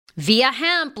Via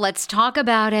Hemp, let's talk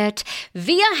about it.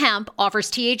 Via Hemp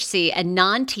offers THC and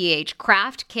non-TH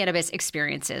craft cannabis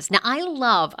experiences. Now, I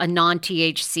love a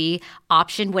non-THC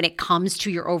option when it comes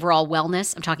to your overall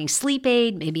wellness. I'm talking sleep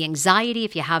aid, maybe anxiety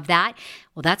if you have that.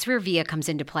 Well, that's where Via comes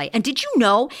into play. And did you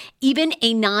know even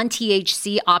a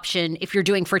non-THC option, if you're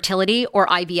doing fertility or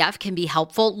IVF, can be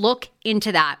helpful? Look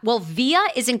into that. Well, Via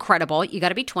is incredible. You got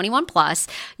to be 21 plus.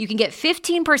 You can get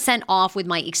 15% off with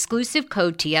my exclusive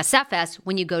code TSFS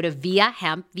when you go to Via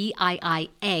Hemp,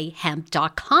 VIIA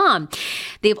hemp.com.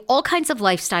 They have all kinds of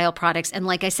lifestyle products. And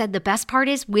like I said, the best part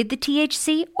is with the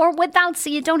THC or without, so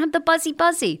you don't have the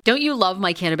buzzy. Don't you love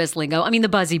my cannabis lingo? I mean, the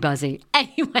buzzy.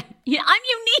 Anyway, I'm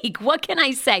unique. What can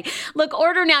I say? Look,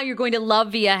 order now. You're going to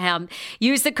love Via Hemp.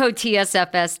 Use the code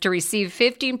TSFS to receive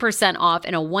 15% off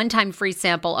and a one-time free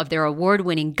sample of their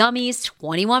award-winning gummies,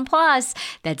 21 plus.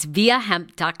 That's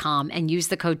viahemp.com and use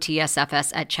the code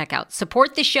TSFS at checkout.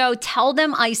 Support the show. Tell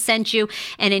them I sent you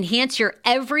and enhance your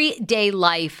everyday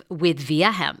life with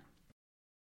Via Hemp.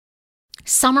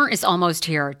 Summer is almost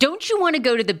here. Don't you want to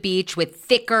go to the beach with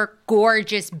thicker,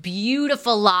 gorgeous,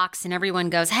 beautiful locks and everyone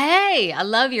goes, "Hey, I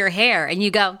love your hair." And you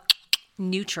go,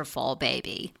 "Nutrafol,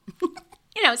 baby."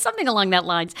 Something along that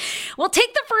lines. Well,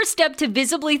 take the first step to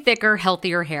visibly thicker,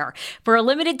 healthier hair. For a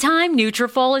limited time,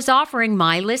 Nutrafol is offering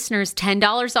my listeners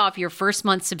 $10 off your first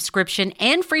month subscription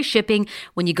and free shipping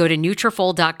when you go to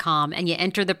Nutrafol.com and you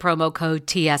enter the promo code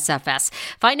TSFS.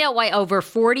 Find out why over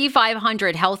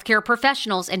 4,500 healthcare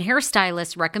professionals and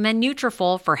hairstylists recommend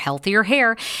Nutrafol for healthier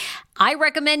hair. I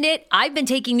recommend it. I've been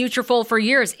taking Nutrafol for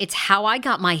years. It's how I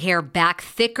got my hair back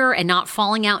thicker and not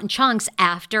falling out in chunks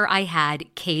after I had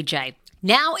KJ.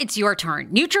 Now it's your turn.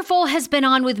 Nutrafol has been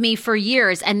on with me for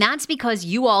years, and that's because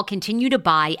you all continue to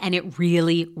buy, and it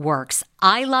really works.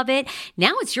 I love it.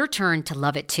 Now it's your turn to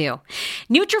love it too.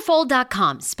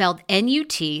 Nutrafol.com, spelled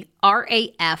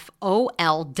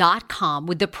Nutrafol.com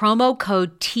with the promo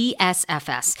code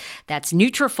TSFS. That's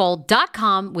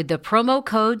Nutrafol.com with the promo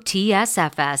code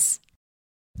TSFS.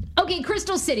 Okay,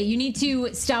 Crystal City, you need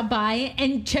to stop by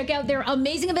and check out their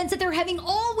amazing events that they're having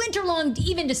all winter long,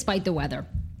 even despite the weather.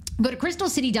 Go to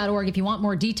crystalcity.org if you want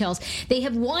more details. They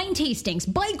have wine tastings,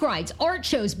 bike rides, art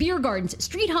shows, beer gardens,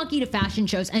 street hockey to fashion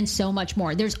shows, and so much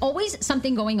more. There's always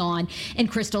something going on in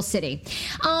Crystal City.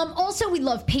 Also, we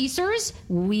love Pacers.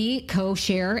 We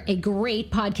co-share a great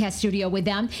podcast studio with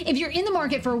them. If you're in the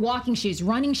market for walking shoes,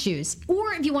 running shoes,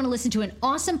 or if you want to listen to an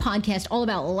awesome podcast all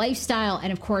about lifestyle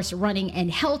and, of course, running and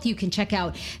health, you can check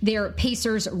out their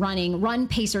Pacers Running,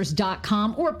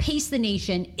 runpacers.com, or Pace the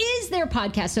Nation is their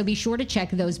podcast, so be sure to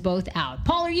check those both out.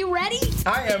 Paul, are you ready?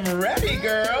 I am ready,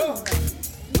 girl.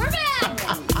 We're back.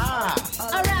 All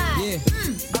right. Yeah.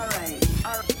 All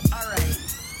right.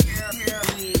 Here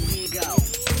we go.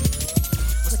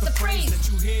 What's the phrase that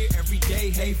you hear every day?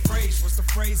 Hey, phrase. What's the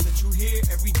phrase that you hear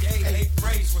every day? Hey,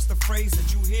 phrase. What's the phrase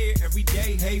that you hear every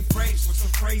day? Hey, phrase. What's the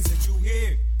phrase that you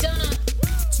hear? Donna.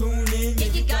 Tune in, Yeah,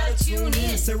 you gotta tune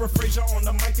in. Sarah Fraser on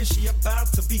the mic and she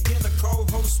about to begin. The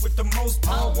co-host with the most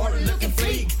power, looking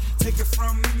freak. Take it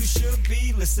from me, you should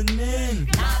be listening.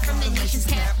 Live from the nation's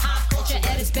cap, pop culture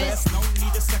at its best. No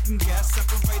need a second guess,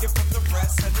 separated from the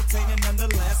rest. Entertaining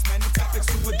nonetheless, many topics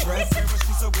to address. Sarah,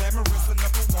 she's so glamorous, the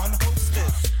number one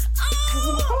hostess.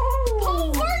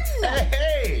 Paul Horton.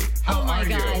 Hey, how Oh my are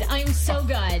God, you? I'm so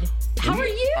good. How are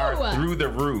you? Are through the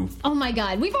roof. Oh my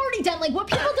God, we've already done, what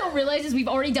people don't realize is we've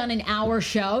already done an hour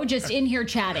show just in here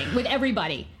chatting with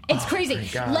everybody. It's crazy. my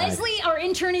God. Leslie, our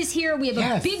intern, is here. We have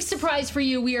Yes. a big surprise for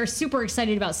you. We are super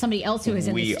excited about somebody else who is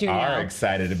in the We studio. are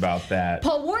excited about that.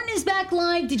 Paul Wharton is back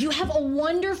live. Did you have a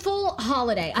wonderful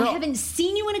holiday? I Girl. haven't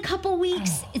seen you in a couple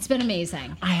weeks. It's been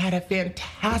amazing. I had a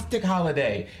fantastic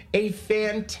holiday.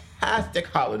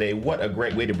 What a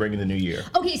great way to bring in the new year.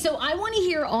 Okay, so I want to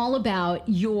hear all about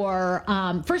your,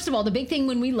 first of all, the big thing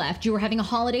when we left, you were having a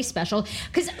holiday special,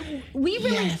 because we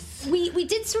really, Yes. we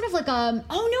did sort of like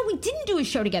we didn't do a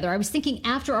show together. I was thinking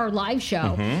after our live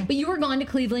show, but you were gone to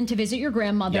Cleveland to visit your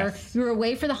grandmother. Yes. You were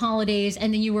away for the holidays,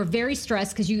 and then you were very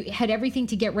stressed because you had everything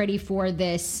to get ready for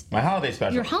this, My holiday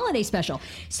special. your holiday special.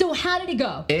 So how did it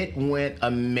go? It went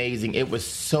amazing. It was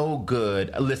so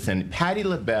good. Listen, Patti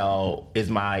LaBelle is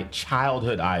my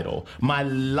childhood idol, my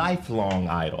lifelong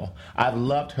idol. I've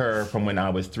loved her from when I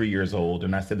was 3 years old,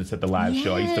 and I said this at the live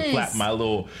show. I used to flap Yes. my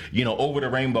little, over the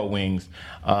rainbow wings,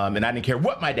 and I didn't care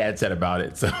what my dad said about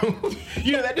it. So,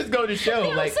 that just goes to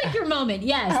show, It's like your moment,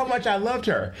 yes. how much I loved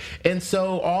her. And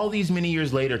so all these many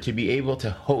years later, to be able to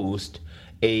host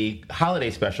a holiday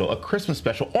special, a Christmas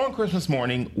special on Christmas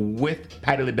morning with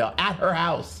Patti LaBelle at her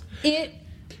house. It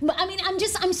I mean,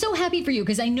 I'm so happy for you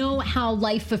because I know how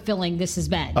life fulfilling this has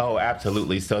been. Oh,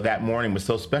 absolutely. So that morning was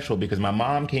so special because my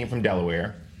mom came from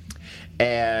Delaware.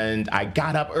 And I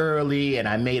got up early and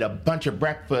I made a bunch of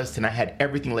breakfast and I had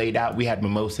everything laid out. We had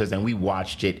mimosas and we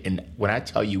watched it. And when I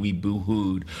tell you we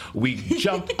boo-hooed, we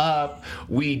jumped up,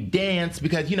 we danced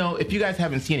because, you know, if you guys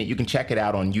haven't seen it, you can check it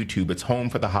out on YouTube. It's Home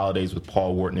for the Holidays with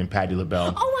Paul Wharton and Patti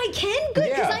LaBelle. Oh, I can? Good,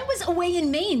 because Yeah. I was away in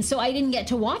Maine, so I didn't get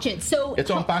to watch it. So It's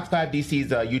on Fox 5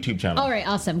 DC's YouTube channel. All right,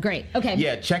 awesome, great. Okay.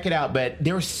 Yeah, check it out. But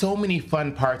there were so many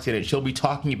fun parts in it. She'll be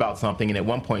talking about something, and at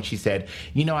one point she said,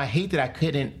 you know, I hate that I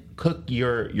couldn't cook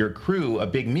your crew a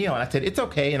big meal. And I said, it's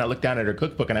okay. And I looked down at her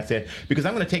cookbook and I said, because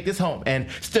I'm going to take this home and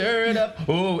stir it up.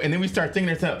 Oh, and then we start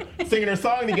singing her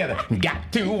song together.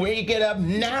 Got to wake it up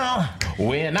now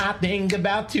when I think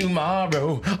about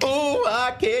tomorrow. Oh,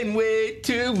 I can't wait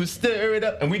to stir it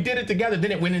up. And we did it together.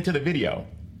 Then it went into the video.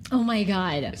 Oh my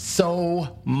God.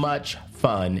 So much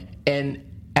fun. And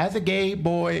as a gay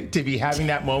boy, to be having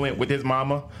that moment with his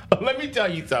mama, let me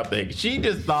tell you something. She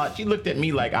looked at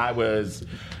me like I was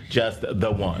just the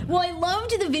one. Well, I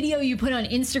loved the video you put on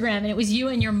Instagram, and it was you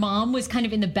and your mom was kind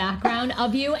of in the background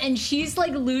of you, and she's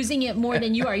like losing it more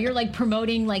than you are. You're like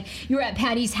promoting, like you were at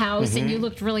Patty's house and you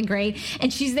looked really great,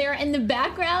 and she's there in the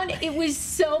background. It was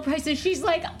so priceless. She's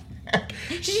like,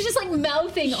 she's just like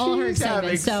mouthing all her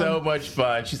excitement. She's having so much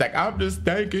fun. She's like, I'm just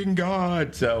thanking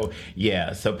God. So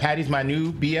yeah, so Patty's my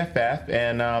new BFF,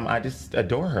 and I just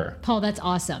adore her. Paul, that's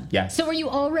awesome. Yes. So, are you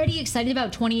already excited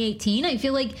about 2018? I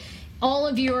feel like all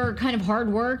of your kind of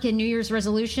hard work and New Year's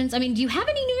resolutions. I mean, do you have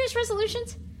any New Year's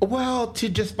resolutions? Well, to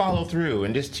just follow through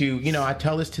and just to, you know, I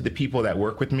tell this to the people that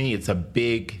work with me. It's a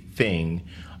big thing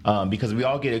because we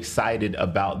all get excited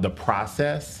about the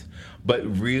process, but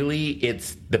really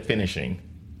it's the finishing.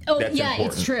 Oh, That's yeah,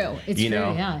 important. it's true. It's you true,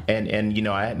 know? yeah. And you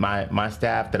know, I my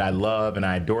staff that I love and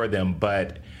I adore them,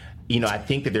 but you know, I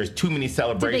think that there's too many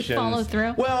celebrations. Do they follow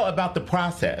through? Well, about the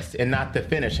process and not the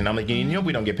finish. And I'm like, you know,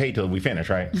 we don't get paid till we finish,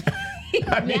 right?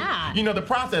 I mean, Yeah. you know, the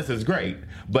process is great,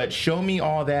 but show me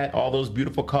all that, all those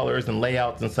beautiful colors and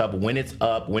layouts and stuff when it's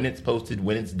up, when it's posted,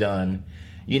 when it's done.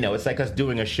 You know, it's like us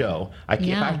doing a show.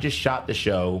 If I just shot the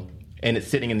show and it's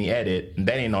sitting in the edit,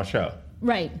 that ain't no show.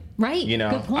 Right. You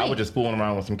know, Good point. I was just fooling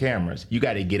around with some cameras. You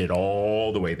got to get it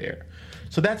all the way there.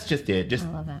 So that's just it. Just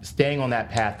staying on that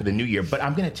path for the new year. But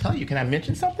I'm going to tell you, can I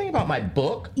mention something about my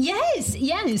book? Yes.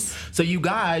 So you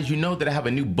guys, you know that I have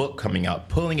a new book coming out,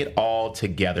 Pulling It All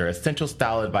Together, essential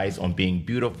style advice on being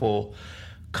beautiful,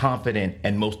 confident,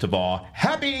 and most of all,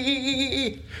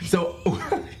 happy. So,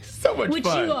 so much Which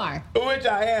fun. you are. Which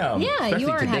I am. Yeah, especially you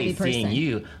are a today, happy person. seeing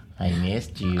you. I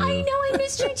missed you. I know, I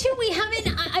missed you too.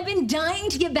 I've been dying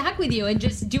to get back with you and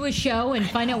just do a show and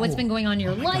find out what's been going on in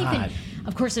your life. God. And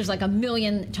of course, there's like a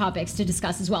million topics to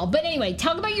discuss as well. But anyway,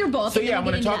 talk about your book. So yeah, I'm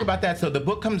going to talk about that. So the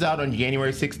book comes out on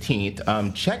January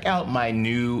 16th. Check out my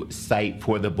new site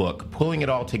for the book,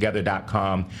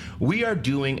 pullingitalltogether.com. We are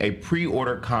doing a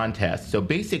pre-order contest. So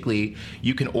basically,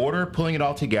 you can order Pulling It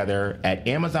All Together at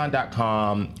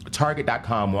Amazon.com,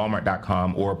 Target.com,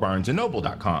 Walmart.com, or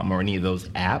BarnesandNoble.com, or any of those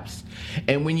apps.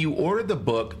 And when you order the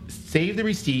book, save the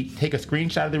receipt, take a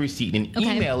screenshot of the receipt, and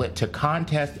email it to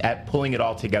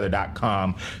contest@pullingitalltogether.com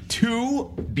to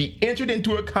be entered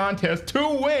into a contest to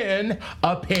win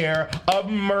a pair of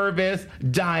Mervis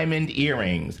diamond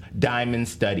earrings, diamond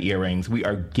stud earrings. We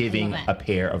are giving a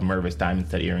pair of Mervis diamond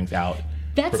stud earrings out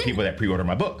for people that pre-order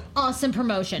my book. Awesome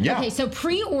promotion. Yeah. Okay, so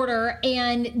pre-order,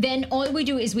 and then all we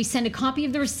do is we send a copy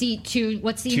of the receipt to,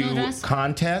 what's the email address?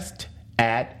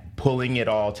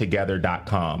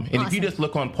 contest@pullingitalltogether.com. And if you just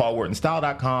look on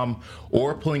paulwhartonstyle.com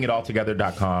or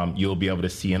pullingitalltogether.com, you'll be able to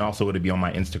see. And also it'll be on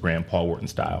my Instagram, Paul Wharton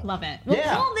Style. Love it. Well,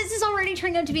 Paul, this is already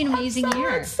turned out to be an amazing year.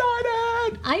 I'm so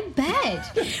excited. I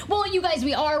bet. Well, you guys,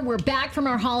 we're back from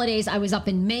our holidays. I was up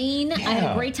in Maine. Yeah. I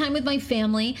had a great time with my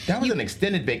family. That was an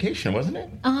extended vacation, wasn't it?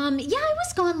 Yeah, I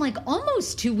was gone like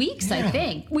almost 2 weeks, I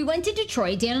think. We went to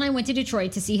Detroit. Dan and I went to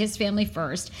Detroit to see his family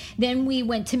first. Then we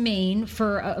went to Maine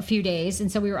for a few days,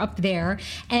 and so we were up there.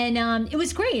 And it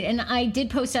was great. And I did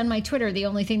post on my Twitter, the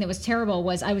only thing that was terrible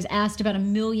was I was asked about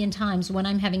 1 million times when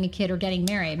I'm having a kid or getting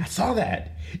married. I saw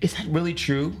that. Is that really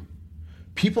true?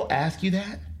 People ask you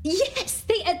that? Yes,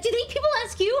 do people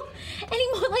ask you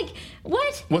anymore? Like,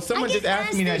 what? Well, someone just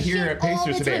asked me that here at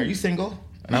Pacers today. Are you single?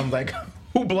 And I'm like,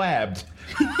 who blabbed?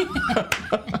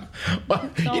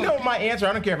 Well, you know my answer,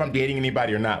 I don't care if I'm dating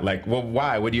anybody or not. Like, well,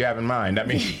 why? What do you have in mind? I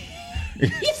mean,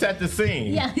 set the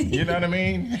scene. Yeah. You know what I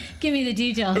mean? Give me the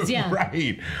details, yeah.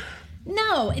 Right.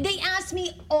 No, they ask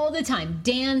me all the time,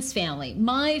 Dan's family,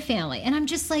 my family. And I'm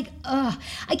just like, ugh.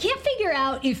 I can't figure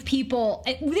out if people,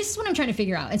 this is what I'm trying to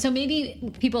figure out. And so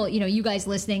maybe people, you guys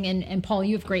listening, and Paul,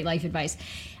 you have great life advice.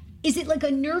 Is it like a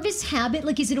nervous habit?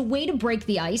 Like, is it a way to break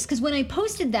the ice? Because when I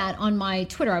posted that on my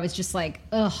Twitter, I was just like,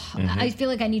 ugh, I feel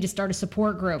like I need to start a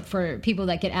support group for people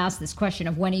that get asked this question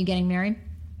of when are you getting married?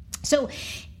 So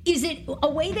is it a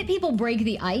way that people break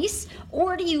the ice,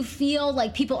 or do you feel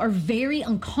like people are very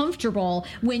uncomfortable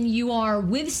when you are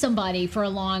with somebody for a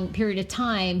long period of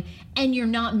time and you're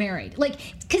not married? Like,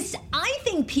 because I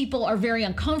think people are very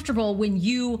uncomfortable when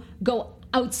you go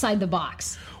outside the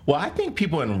box. Well, I think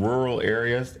people in rural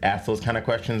areas ask those kind of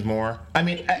questions more. I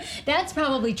mean, that's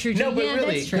probably true. No, but yeah,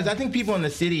 really, because I think people in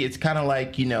the city, it's kind of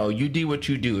like, you do what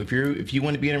you do. If you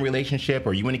want to be in a relationship,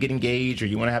 or you want to get engaged, or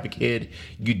you want to have a kid,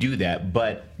 you do that.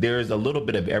 But there's a little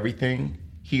bit of everything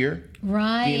here,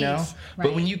 right?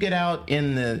 But when you get out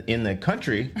in the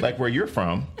country, like where you're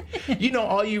from,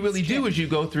 all you really do is you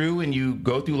go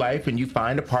through life, and you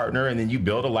find a partner, and then you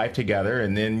build a life together,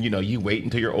 and then you wait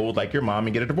until you're old like your mom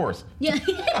and get a divorce. Yeah.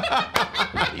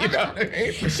 You know what I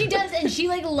mean? She does, and she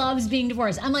loves being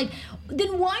divorced. I'm like,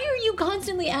 then why are you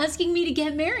constantly asking me to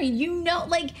get married?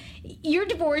 You're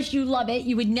divorced, you love it,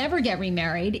 you would never get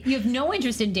remarried, you have no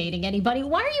interest in dating anybody.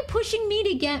 Why are you pushing me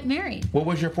to get married? Well,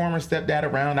 was your former stepdad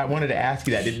around? I wanted to ask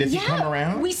you that. Did he come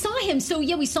around? We saw him. So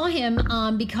we saw him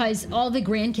because all the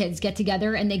grandkids get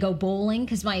together and they go bowling,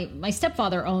 because my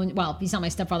stepfather owned, well, he's not my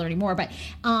stepfather anymore, but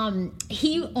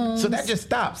he owns. So that just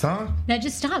stops, huh? That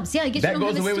just stops. Yeah, I guess that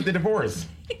goes away with the divorce.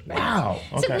 Wow.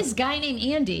 Okay. So this guy named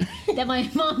Andy that my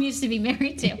mom used to be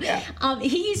married to,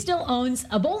 he still owns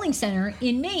a bowling center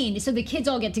in Maine. So the kids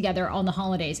all get together on the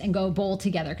holidays and go bowl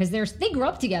together because they grew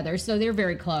up together, so they're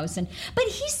very close. But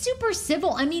he's super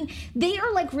civil. I mean, they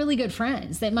are like really good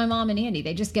friends. That my mom and Andy,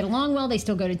 they just get along well. They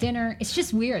still go to dinner. It's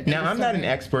just weird. Now, I'm not an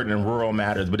expert in rural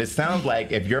matters, but it sounds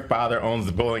like if your father owns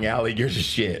the bowling alley, you're just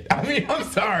shit. I mean, I'm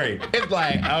sorry. It's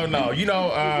like, I don't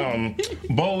know.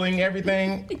 Bowling,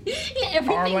 everything. Yeah,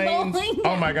 everything bowling.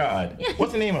 Oh my God.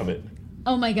 What's the name of it?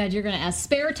 Oh my God, you're going to ask.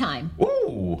 Spare Time.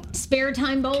 Ooh. Spare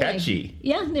Time Bowling. Catchy.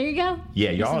 Yeah, there you go.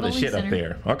 Yeah, y'all are the shit center up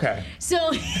there. Okay.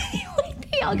 So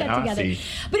they all got together. I see.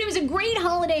 But it was a great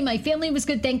holiday. My family was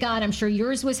good, thank God. I'm sure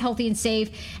yours was healthy and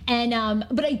safe. And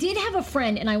but I did have a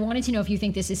friend, and I wanted to know if you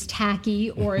think this is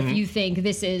tacky or if you think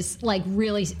this is like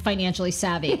really financially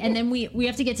savvy. And then we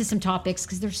have to get to some topics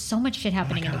because there's so much shit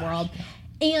happening in the world.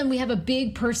 And we have a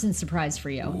big person surprise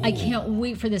for you. Ooh. I can't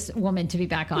wait for this woman to be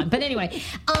back on. But anyway,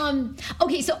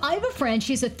 okay, so I have a friend.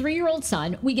 She has a 3-year-old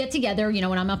son. We get together,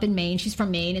 when I'm up in Maine. She's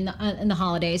from Maine in the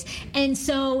holidays. And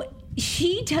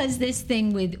she does this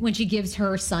thing when she gives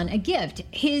her son a gift.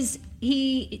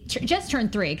 He just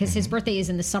turned 3 because his birthday is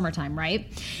in the summertime, right?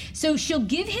 So she'll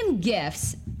give him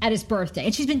gifts at his birthday.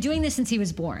 And she's been doing this since he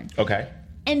was born. Okay.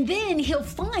 And then he'll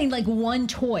find one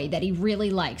toy that he really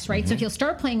likes, right? So he'll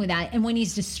start playing with that. And when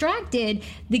he's distracted,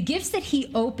 the gifts that he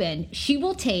opened, she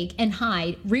will take and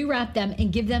hide, rewrap them,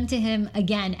 and give them to him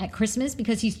again at Christmas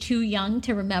because he's too young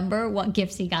to remember what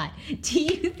gifts he got. Do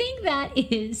you think that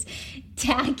is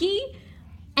tacky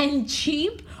and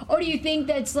cheap? Or do you think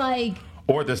that's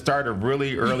or the start of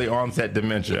really early onset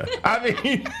dementia? I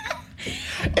mean,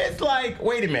 it's like,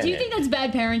 wait a minute. Do you think that's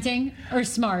bad parenting or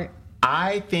smart?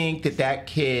 I think that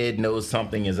kid knows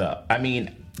something is up. I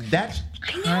mean, that's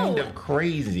kind of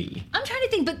crazy. I'm trying to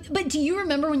think, but do you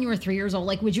remember when you were 3 years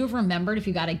old? Would you have remembered if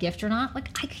you got a gift or not? I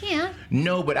can't.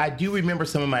 No, but I do remember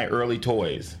some of my early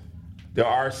toys. There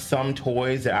are some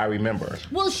toys that I remember.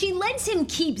 Well, she lets him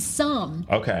keep some.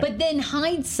 Okay. But then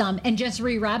hides some and just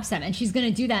rewraps them. And she's going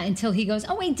to do that until he goes,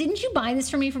 oh, wait, didn't you buy this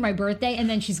for me for my birthday? And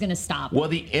then she's going to stop. Well,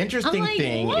 the interesting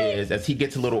thing is, as he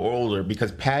gets a little older,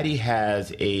 because Patty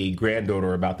has a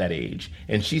granddaughter about that age,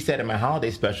 and she said in my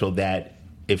holiday special that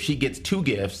if she gets 2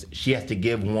 gifts, she has to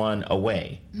give 1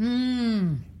 away.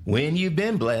 When you've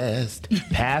been blessed,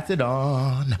 pass it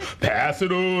on. Pass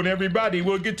it on, everybody.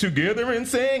 We'll get together and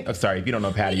sing. Oh, sorry, if you don't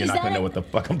know Patty, you're not going to know what the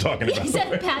fuck I'm talking about. Is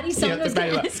that a Patty song? I was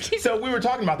going to ask you. So we were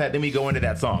talking about that, then we go into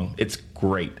that song. It's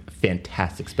great,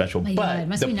 fantastic, special. My but God, it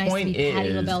must be nice to be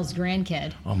Patti LaBelle's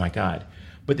grandkid. Oh, my God.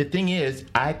 But the thing is,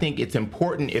 I think it's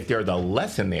important if there's a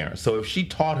lesson there. So if she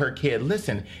taught her kid,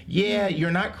 listen, yeah,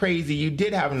 you're not crazy. You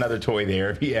did have another toy there,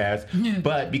 if he asked.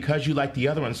 But because you like the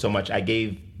other one so much, I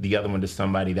gave the other one to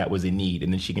somebody that was in need.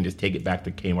 And then she can just take it back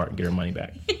to Kmart and get her money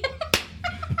back. You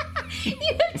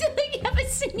have to have a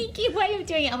sneaky way of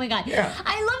doing it. Oh my God. Yeah.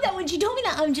 I love that. When she told me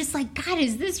that, I'm just like, God,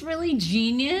 is this really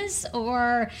genius?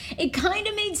 Or it kind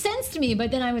of made sense to me.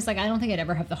 But then I was like, I don't think I'd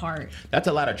ever have the heart. That's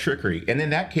a lot of trickery. And then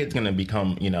that kid's going to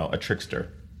become, a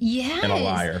trickster. Yes. and a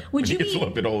liar Would when you he gets be- a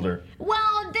little bit older.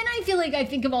 Well, then I feel like I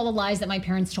think of all the lies that my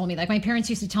parents told me. Like my parents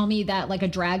used to tell me that like a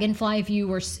dragonfly,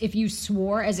 if you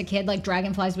swore as a kid, like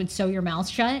dragonflies would sew your mouth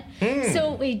shut.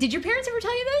 So wait, did your parents ever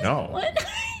tell you this? No. What?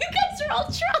 You guys are all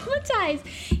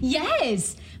traumatized.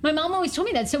 Yes. My mom always told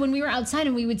me that. So when we were outside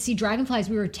and we would see dragonflies,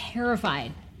 we were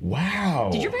terrified. Wow.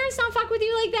 Did your parents not fuck with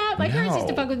you like that? My parents used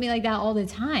to No. fuck with me like that all the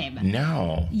time.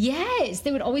 No. Yes,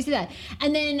 they would always do that.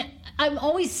 And then I'm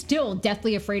always still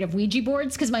deathly afraid of Ouija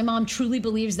boards because my mom truly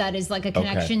believes that is like a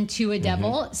connection to a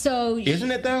devil. So Isn't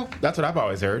it though? That's what I've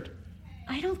always heard.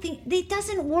 I don't think it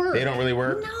doesn't work. They don't really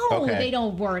work? No, Okay. they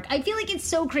don't work. I feel like it's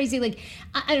so crazy. Like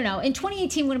I don't know. In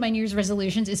 2018, one of my New Year's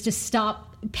resolutions is to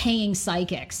stop paying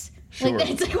psychics. Sure. Like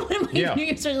that's like one of my Yeah. New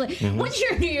Year's resolutions. What's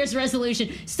your New Year's resolution?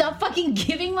 Stop fucking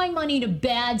giving my money to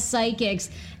bad psychics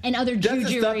and other Does the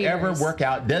stuff juju ever readers. work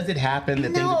out? Does it happen? The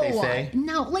things that they say?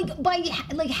 No, like by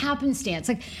like happenstance.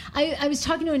 Like I was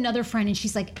talking to another friend and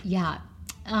she's like, yeah.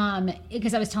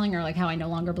 Because I was telling her like how I no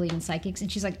longer believe in psychics,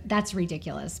 and she's like, that's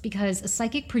ridiculous because a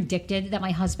psychic predicted that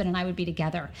my husband and I would be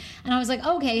together. And I was like,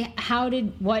 okay,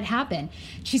 what happened?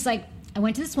 She's like, I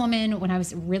went to this woman when I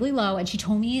was really low, and she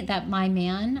told me that my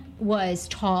man was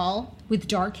tall with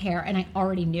dark hair, and I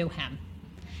already knew him.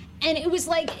 And it was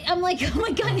like, I'm like, oh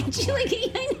my God, and she like,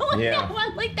 I know.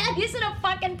 I'm like, that isn't a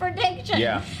fucking prediction.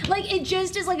 Yeah. Like, it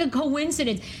just is like a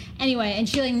coincidence. Anyway, and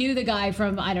she like knew the guy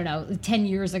from, I don't know, 10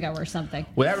 years ago or something.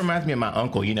 Well, that reminds me of my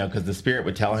uncle, because the spirit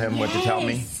would tell him what to tell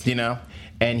me,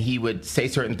 and he would say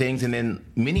certain things. And then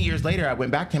many years later, I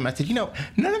went back to him. I said,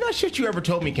 none of that shit you ever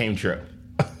told me came true.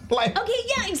 Like, Okay,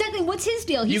 yeah, exactly. What's his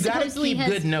deal? He you got to supposedly keep has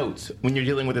good notes when you're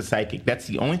dealing with a psychic. That's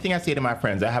the only thing I say to my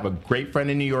friends. I have a great friend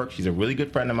in New York. She's a really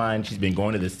good friend of mine. She's been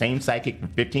going to the same psychic for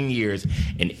 15 years.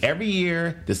 And every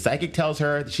year, the psychic tells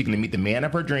her that she's going to meet the man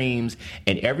of her dreams.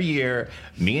 And every year,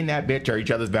 me and that bitch are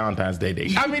each other's Valentine's Day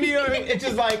date. I mean, you know what I mean? It's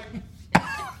just like...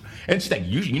 And she's like,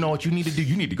 you know what you need to do?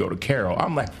 You need to go to Carol.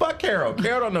 I'm like, fuck Carol.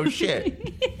 Carol don't know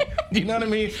shit. You know what I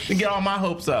mean? To get all my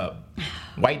hopes up.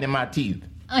 Whitening my teeth.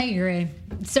 I agree.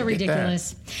 It's so Look at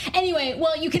ridiculous. Anyway,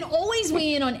 well, you can always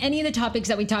weigh in on any of the topics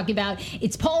that we talk about.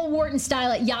 It's Paul Wharton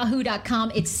Style at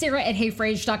yahoo.com. It's Sarah at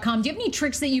heyfrage.com. Do you have any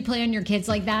tricks that you play on your kids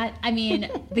like that? I mean,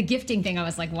 the gifting thing, I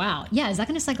was like, wow. Yeah, is that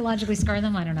going to psychologically scar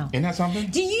them? I don't know. Isn't that something?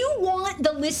 Do you want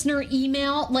the listener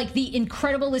email, like the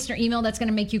incredible listener email that's going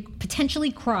to make you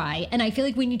potentially cry? And I feel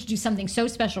like we need to do something so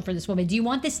special for this woman. Do you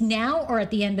want this now or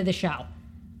at the end of the show?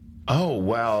 Oh,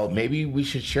 well, maybe we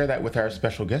should share that with our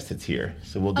special guest that's here.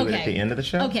 So we'll do it at the end of the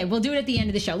show? Okay, we'll do it at the end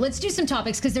of the show. Let's do some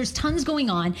topics because there's tons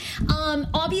going on.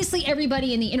 Obviously,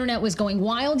 everybody in the internet was going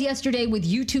wild yesterday with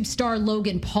YouTube star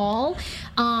Logan Paul,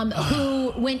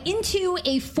 who went into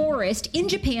a forest in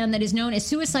Japan that is known as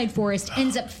Suicide Forest,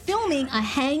 ends up filming a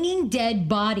hanging dead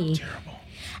body. Terrible.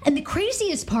 And the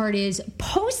craziest part is,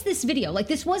 post this video. Like,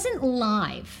 this wasn't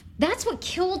live. That's what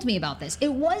killed me about this.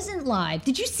 It wasn't live.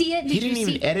 Did you see it? He didn't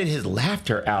even edit his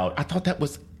laughter out. I thought that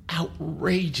was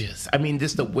outrageous. I mean,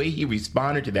 just the way he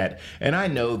responded to that. And I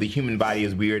know the human body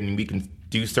is weird and we can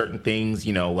do certain things,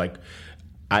 like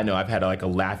I know I've had like a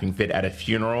laughing fit at a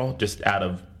funeral just out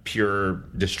of pure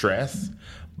distress.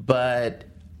 But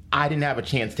I didn't have a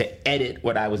chance to edit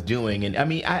what I was doing. And I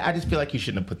mean, I just feel like you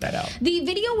shouldn't have put that out. The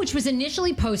video, which was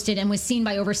initially posted and was seen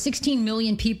by over 16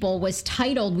 million people, was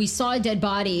titled, "We Saw a Dead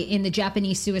Body in the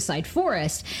Japanese Suicide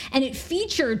Forest." And it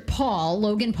featured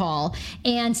Logan Paul,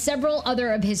 and several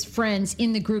other of his friends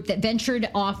in the group that ventured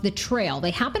off the trail.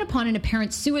 They happened upon an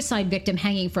apparent suicide victim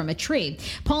hanging from a tree.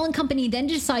 Paul and company then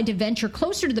decide to venture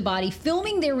closer to the body,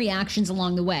 filming their reactions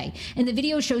along the way. And the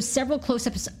video shows several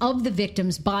close-ups of the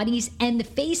victims' bodies, and the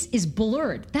face is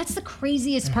blurred. That's the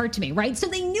craziest part to me, right? So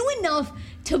they knew enough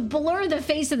to blur the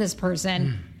face of this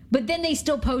person, but then they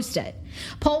still post it.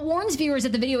 Paul warns viewers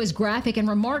that the video is graphic and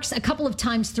remarks a couple of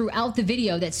times throughout the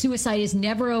video that suicide is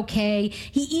never okay.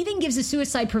 He even gives a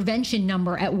suicide prevention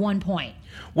number at one point.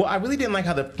 Well, I really didn't like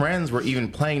how the friends were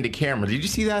even playing the camera. Did you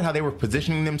see that? How they were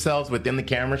positioning themselves within the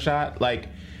camera shot? Like,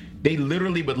 they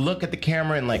literally would look at the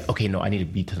camera and like, okay, no, I need to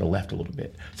be to the left a little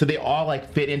bit. So they all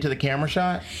like fit into the camera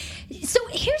shot. So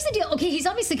here's the deal. Okay, he's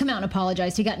obviously come out and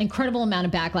apologized. He got an incredible amount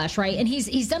of backlash, right? And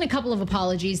he's done a couple of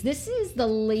apologies. This is the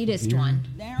latest one.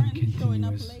 Darren showing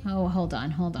up late. Oh, hold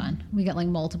on. We got like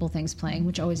multiple things playing,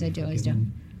 which always I do.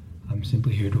 I'm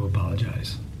simply here to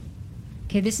apologize.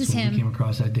 Okay, this is What we came him.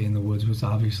 across that day in the woods was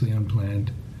obviously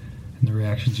unplanned, and the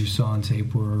reactions you saw on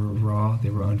tape were raw.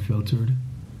 They were unfiltered.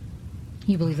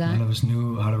 You believe None that? of us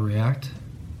knew how to react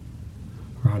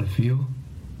or how to feel.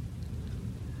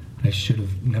 I should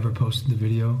have never posted the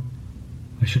video.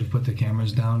 I should have put the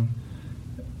cameras down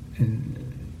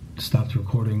and stopped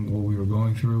recording what we were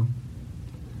going through.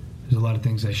 There's a lot of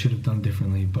things I should have done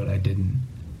differently, but I didn't.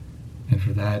 And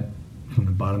for that, from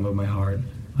the bottom of my heart,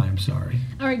 I am sorry.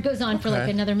 All right, goes on for like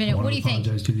another minute. What do you think?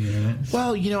 Apologize to the internet.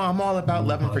 Well, I'm all about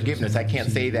love and forgiveness. I can't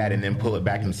say that and then pull it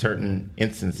back in certain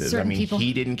instances. Certain people.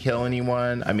 He didn't kill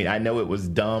anyone. I know it was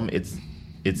dumb. It's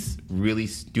really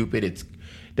stupid. It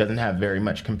doesn't have very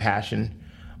much compassion.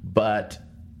 But,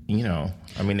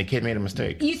 the kid made a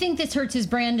mistake. You think this hurts his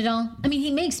brand at all?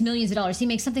 He makes millions of dollars. He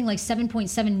makes something like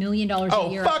 $7.7 million a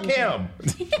year. Oh, fuck him.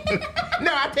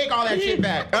 No, I take all that shit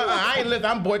back. I ain't listening.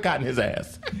 I'm boycotting his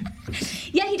ass.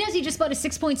 Yeah, he does. He just bought a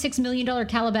 $6.6 million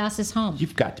Calabasas home.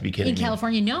 You've got to be kidding me. In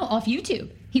California. No, off YouTube.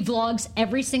 He vlogs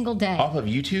every single day. Off of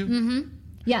YouTube? Mm-hmm.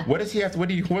 Yeah. What does he have to, what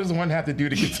does the one have to do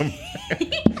to get some... is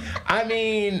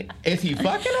he fucking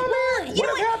on there?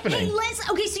 What is happening? Hey,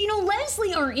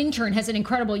 Leslie, our intern, has an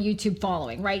incredible YouTube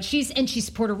following, right? She's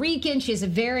Puerto Rican. She has a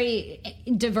very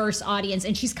diverse audience,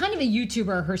 and she's kind of a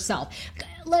YouTuber herself.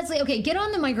 Leslie, okay, get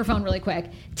on the microphone really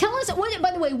quick. Tell us,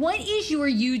 by the way, what is your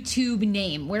YouTube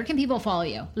name? Where can people follow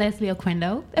you? Leslie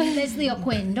Oquendo. Leslie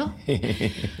Oquendo.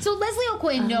 So Leslie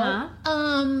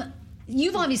Oquendo,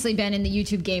 you've obviously been in the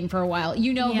YouTube game for a while.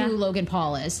 You know who Logan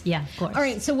Paul is. Yeah, of course. All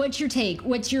right, so what's your take?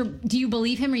 Do you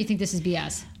believe him or you think this is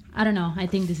BS? I don't know. I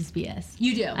think this is BS.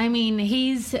 You do?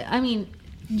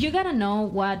 You gotta know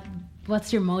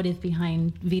what's your motive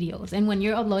behind videos, and when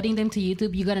you're uploading them to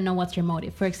YouTube, you got to know what's your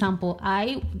motive. For example,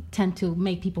 I tend to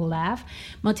make people laugh,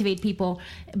 motivate people,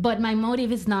 but my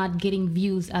motive is not getting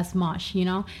views as much,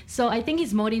 so I think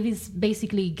his motive is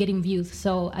basically getting views.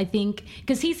 So I think,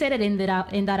 because he said it in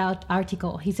that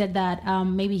article, he said that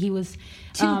maybe he was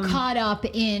too caught up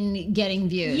in getting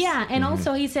views. Yeah, and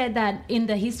also he said that in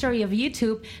the history of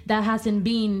YouTube, that hasn't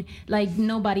been,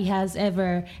 nobody has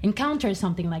ever encountered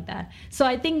something like that. So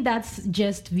I think that's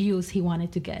just views he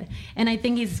wanted to get. And I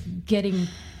think he's getting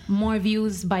more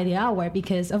views by the hour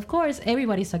because, of course,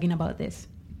 everybody's talking about this.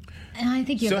 And I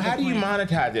think so how do you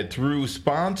monetize it? Through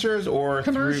sponsors or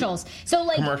commercials?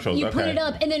 Commercials, you put it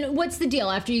up, and then what's the deal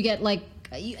after you get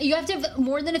you have to have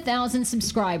more than 1,000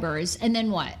 subscribers, and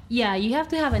then what? Yeah, you have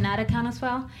to have an ad account as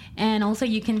well, and also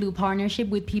you can do partnership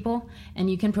with people, and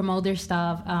you can promote their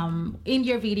stuff in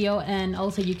your video, and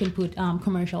also you can put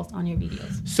commercials on your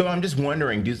videos. So I'm just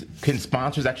wondering, can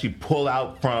sponsors actually pull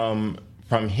out from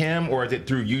him, or is it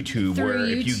through YouTube,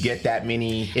 if you get that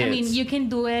many hits? You can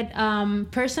do it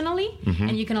personally,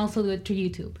 and you can also do it through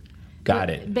YouTube.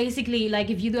 Got it. Basically,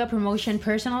 if you do a promotion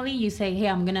personally, you say, hey,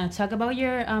 I'm going to talk about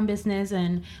your business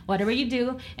and whatever you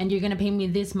do, and you're going to pay me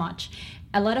this much.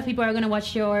 A lot of people are going to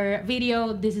watch your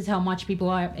video. This is how much people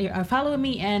are following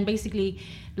me, and basically,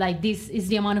 this is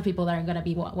the amount of people that are going to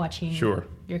be watching your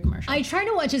commercial. I try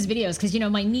to watch his videos because,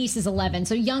 my niece is 11,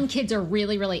 so young kids are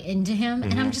really, really into him,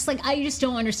 and I'm just I just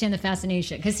don't understand the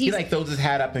fascination. Because he throws his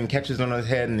hat up and catches on his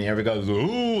head, and he ever goes,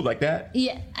 ooh, like that?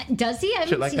 Yeah. Does he?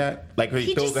 Shit like that?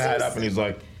 He throws the hat up and he's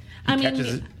like,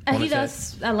 he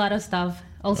does a lot of stuff.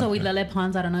 Also with Lele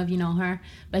Pons, I don't know if you know her,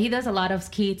 but he does a lot of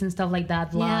skits and stuff like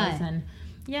that, vlogs, and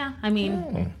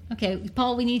Okay,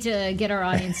 Paul, we need to get our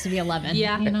audience to be 11.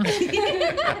 Yeah.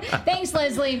 Thanks,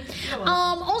 Leslie.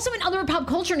 Also in other pop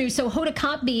culture news, so Hoda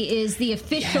Kotb is the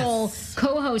official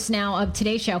co-host now of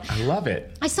Today's Show. I love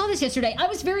it. I saw this yesterday. I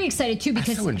was very excited, too,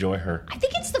 because I so enjoy her. I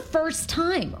think it's the first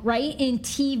time, right, in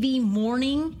TV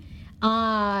morning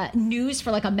news for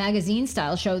a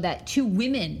magazine-style show that two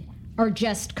women are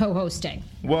just co-hosting.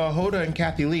 Well, Hoda and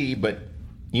Kathy Lee, but...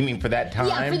 You mean for that time?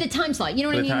 Yeah, for the time slot. You know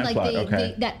what I mean?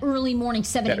 That early morning,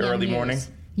 7 a.m. That early news. Morning?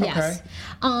 Yes. Okay.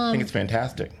 I think it's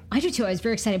fantastic. I do too. I was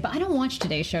very excited, but I don't watch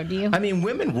Today's Show. Do you?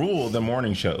 Women rule the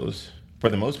morning shows for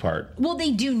the most part. Well,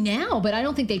 they do now, but I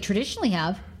don't think they traditionally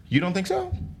have. You don't think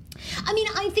so?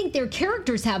 I think their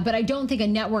characters have, but I don't think a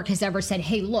network has ever said,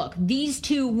 hey, look, these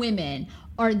two women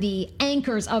are the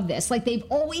anchors of this. They've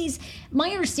always, my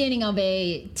understanding of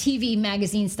a TV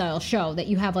magazine style show that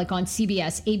you have on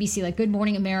CBS, ABC, Good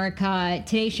Morning America,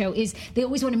 Today's Show, is they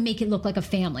always want to make it look like a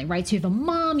family, right? So you have a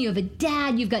mom, you have a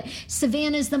dad, you've got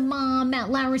Savannah's the mom, Matt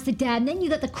Lauer's the dad, and then you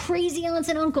got the crazy aunts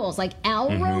and uncles like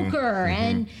Al Roker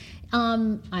and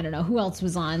I don't know who else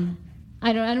was on.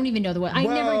 I don't even know the one. I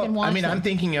never even watched them. I'm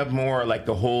thinking of more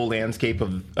the whole landscape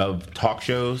of talk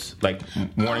shows,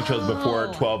 morning shows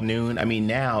before 12 noon.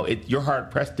 Now you're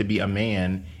hard pressed to be a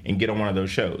man and get on one of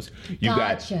those shows. You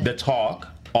got The Talk,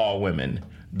 all women.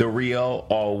 The Real,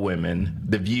 all women.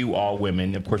 The View, all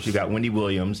women. Of course, you've got Wendy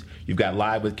Williams. You've got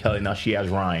Live with Kelly. Now she has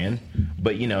Ryan.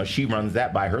 But, she runs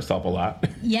that by herself a lot.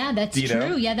 Yeah, that's true.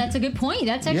 know? Yeah, that's a good point.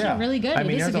 That's actually really good. I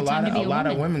mean, it is there's a good time to be a lot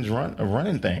of woman. women's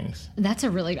running things. That's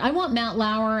I want Matt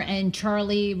Lauer and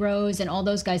Charlie Rose and all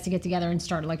those guys to get together and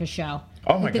start like a show.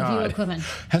 Oh, my The View God. equivalent.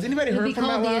 Has anybody heard from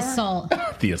Matt Called Lauer? The Assault.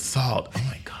 The Assault. Oh,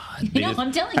 my God. You know,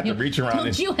 I'm telling have you. To reach around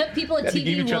Don't you have people at have to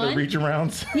give each other TV1? reach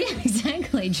arounds? Yeah,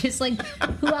 exactly. Just like,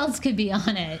 who else could be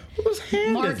on it? Whose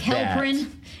hand Mark is that? Halperin.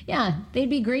 Yeah, they'd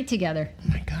be great together. Oh,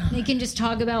 my God. They can just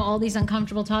talk about all these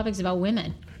uncomfortable topics about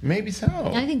women. Maybe so.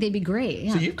 I think they'd be great.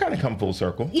 Yeah. So you've kind of come full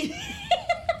circle. This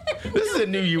is a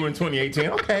new you in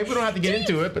 2018. Okay, we don't have to get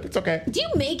into it, but it's okay. Do you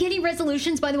make any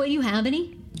resolutions, by the way? Do you have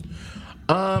any?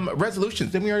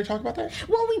 Resolutions. Didn't we already talk about that?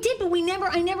 Well, we did, but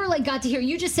I never got to hear.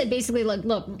 You just said basically, like,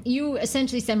 look, you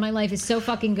essentially said my life is so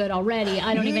fucking good already.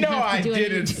 I don't even have to do it. No, I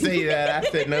didn't say that. I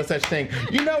said no such thing.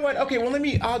 You know what? Okay, well,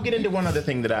 I'll get into one other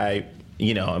thing that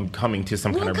I'm coming to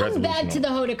some kind of resolution. We'll come back to the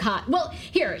Hoda Kotb. Well,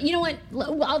 here, you know what?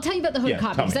 I'll tell you about the Hoda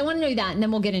Kotb because I want to know that, and then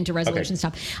we'll get into resolution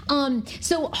stuff.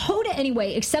 So Hoda,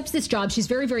 anyway, accepts this job. She's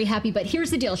very, very happy, but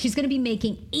here's the deal. She's going to be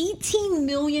making $18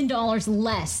 million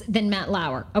less than Matt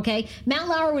Lauer, okay? Matt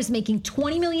Lauer was making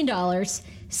 $20 million.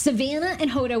 Savannah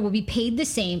and Hoda will be paid the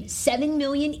same, $7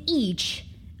 million each,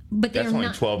 but they're That's only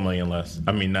not... $12 million less.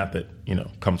 I mean, not that,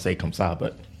 come say, come sa,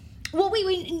 but... Well,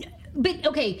 wait. But,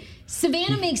 okay,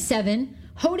 Savannah makes 7,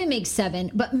 Hoda makes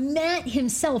 7, but Matt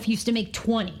himself used to make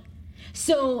 20.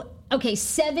 So, okay,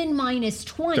 7 minus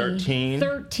 20. 13.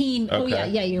 13. Okay. Oh,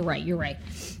 yeah, you're right.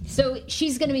 So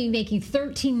she's going to be making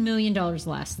 $13 million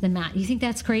less than Matt. You think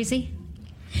that's crazy?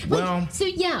 Well, so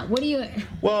yeah, what do you...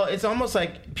 Well, it's almost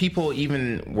like people,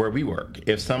 even where we work,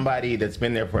 if somebody that's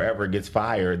been there forever gets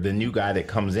fired, the new guy that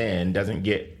comes in doesn't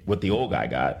get what the old guy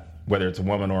got. Whether it's a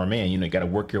woman or a man, you got to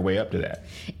work your way up to that.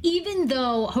 Even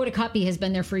though Hoda Kotb has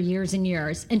been there for years and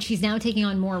years, and she's now taking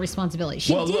on more responsibility.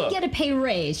 She did get a pay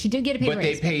raise. But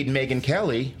they paid Megyn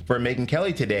Kelly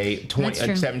today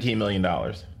 $17 million,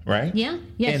 right? Yeah.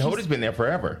 And Hoda's been there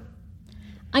forever.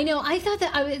 I know. I thought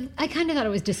that I kind of thought it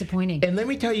was disappointing. And let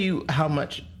me tell you how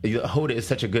much Hoda is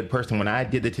such a good person. When I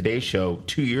did the Today Show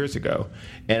 2 years ago,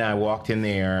 and I walked in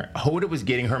there, Hoda was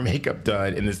getting her makeup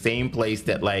done in the same place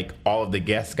that all of the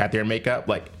guests got their makeup.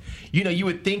 You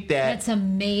would think that. That's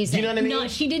amazing. You know what I mean? No,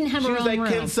 she didn't have her own room. She was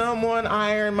like, can someone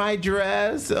iron my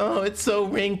dress? Oh, it's so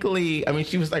wrinkly. I mean,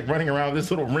 she was running around with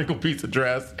this little wrinkled piece of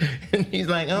dress. And he's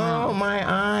like, oh, my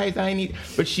eyes,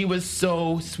 But she was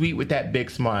so sweet with that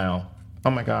big smile. Oh,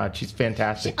 my God, she's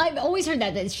fantastic. I've always heard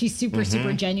that she's super,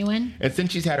 super genuine. And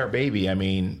since she's had her baby,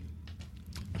 since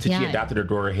she adopted her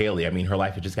daughter, Haley, her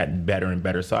life has just gotten better and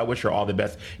better. So I wish her all the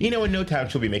best. In no time,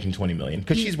 she'll be making $20 million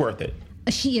because she's worth it.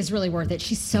 She is really worth it.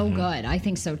 She's so good. I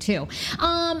think so, too.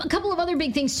 A couple of other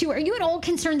big things, too. Are you at all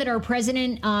concerned that our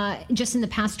president, just in the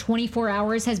past 24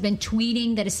 hours, has been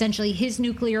tweeting that essentially his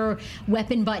nuclear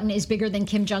weapon button is bigger than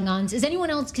Kim Jong-un's? Is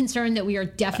anyone else concerned that we are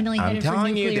definitely headed for nuclear war?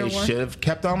 I'm telling you, they should have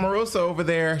kept Omarosa over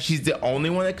there. She's the only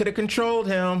one that could have controlled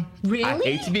him. Really? I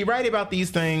hate to be right about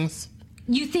these things.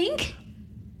 You think?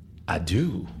 I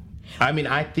do.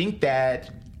 I think that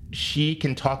she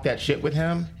can talk that shit with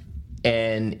him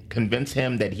and convince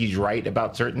him that he's right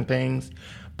about certain things,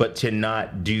 but to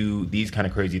not do these kind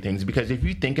of crazy things. Because if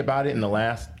you think about it, in the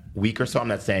last week or so, I'm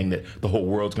not saying that the whole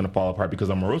world's going to fall apart because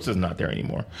Omarosa's not there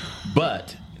anymore,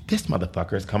 but this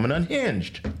motherfucker is coming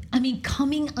unhinged.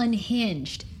 Coming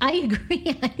unhinged. I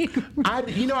agree. I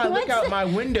look out my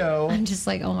window. I'm just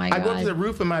like, oh my God. I go to the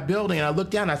roof of my building and I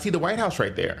look down and I see the White House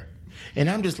right there.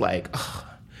 And I'm just like, ugh.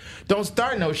 Don't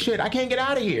start no shit. I can't get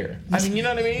out of here. You know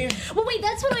what I mean? Well, wait,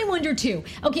 that's what I wonder too.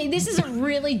 Okay, this is a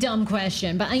really dumb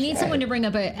question, but I need someone to bring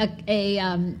up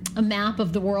a map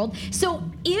of the world. So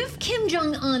if Kim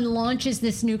Jong-un launches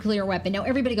this nuclear weapon, now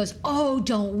everybody goes, oh,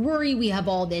 don't worry, we have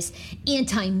all this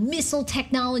anti-missile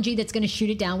technology that's going to shoot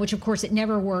it down, which of course it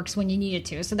never works when you need it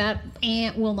to. So that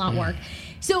will not work.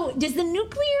 So does the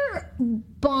nuclear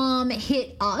bomb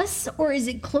hit us, or is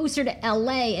it closer to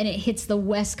LA and it hits the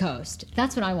West Coast?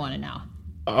 That's what I want to know.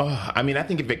 I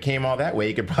think if it came all that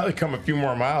way, it could probably come a few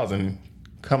more miles and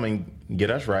come and get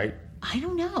us right. I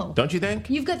don't know. Don't you think?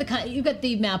 You've got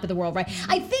the map of the world, right?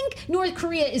 I think North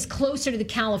Korea is closer to the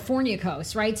California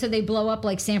coast, right? So they blow up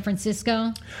like San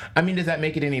Francisco. Does that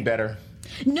make it any better?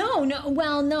 No.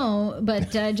 Well, no,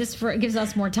 but it gives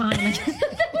us more time.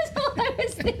 That was all I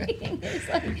was thinking.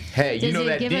 Hey,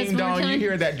 that ding dong you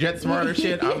hear, that Jet Smarter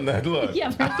shit? I'm on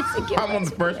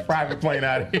the first private plane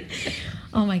out of here.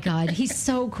 Oh my God, he's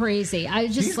so crazy.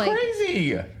 He's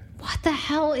crazy. What the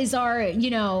hell is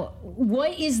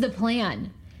what is the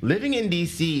plan? Living in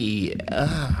D.C.,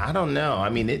 I don't know. I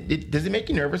mean, does it make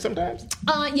you nervous sometimes?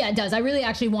 Yeah, it does. I really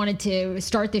actually wanted to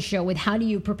start this show with how do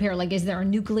you prepare? Like, is there a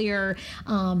nuclear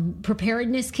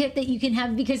preparedness kit that you can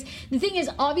have? Because the thing is,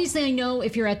 obviously, I know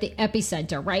if you're at the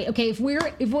epicenter, right? Okay, if we're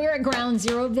at ground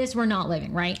zero of this, we're not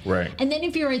living, right? Right. And then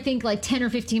if you're, I think, like 10 or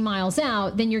 15 miles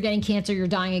out, then you're getting cancer, you're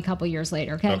dying a couple years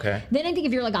later, okay? Okay. Then I think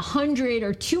if you're like 100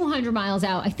 or 200 miles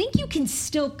out, I think you can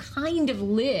still kind of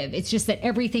live. It's just that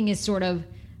everything is sort of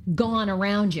gone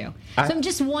around you. So I'm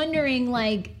just wondering,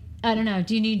 like, I don't know,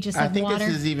 do you need just like water? I think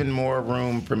this is even more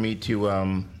room for me to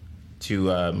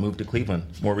move to Cleveland.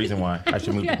 More reason why I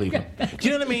should move to Cleveland. Do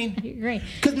you know what I mean? Great.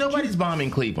 Because nobody's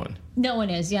bombing Cleveland. No one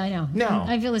is. Yeah, I know. No.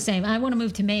 I feel the same. I want to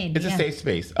move to Maine. It's a safe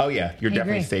space. Oh, yeah. You're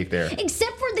definitely agree. safe there.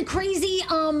 Except for the crazy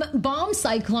bomb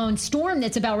cyclone storm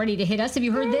that's about ready to hit us. Have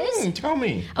you heard this? Tell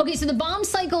me. Okay, so the bomb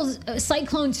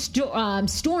cyclone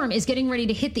storm is getting ready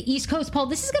to hit the East Coast. Paul,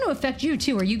 this is going to affect you,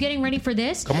 too. Are you getting ready for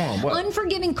this? Come on, what?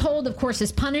 Unforgiving cold, of course,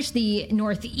 has punished the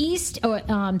northeast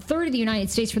third of the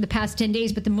United States for the past 10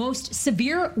 days, but the most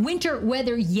severe winter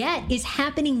weather yet is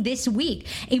happening this week.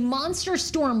 A monster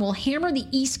storm will hammer the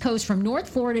East Coast from North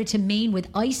Florida to Maine with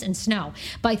ice and snow.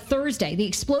 By Thursday, the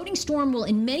exploding storm will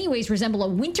in many ways resemble a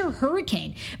winter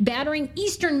hurricane, battering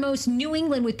easternmost New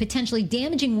England with potentially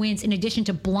damaging winds in addition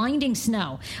to blinding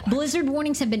snow. Blizzard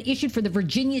warnings have been issued for the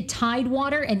Virginia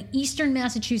Tidewater and eastern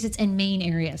Massachusetts and Maine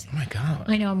areas. Oh, my God.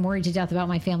 I know, I'm worried to death about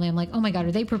my family. I'm like, oh my God,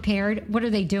 are they prepared? What are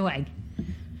they doing?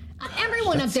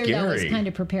 Everyone That's up there, though, scary. is kind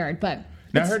of prepared, but...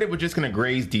 Now, I heard it was just going to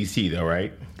graze D.C., though,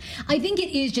 right? I think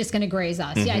it is just going to graze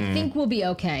us. Yeah, I think we'll be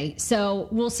okay. So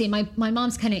we'll see. My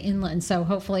mom's kind of inland, so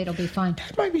hopefully it'll be fine.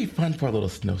 That might be fun for a little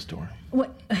snowstorm.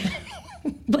 What?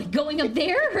 Like going up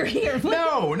there or here?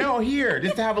 No, here.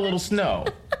 Just to have a little snow.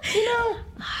 You know?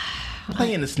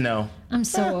 Play in the snow. I'm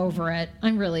so over it. I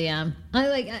really am.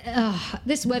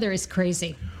 This weather is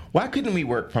crazy. Why couldn't we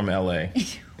work from L.A.?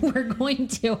 We're going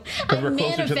to. I'm we're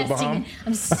closer to the manifesting bomb? it.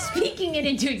 I'm speaking it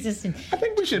into existence. I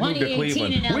think we should move to 2018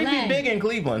 Cleveland. in We'd LA. be big in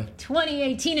Cleveland.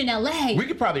 2018 in LA. We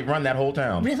could probably run that whole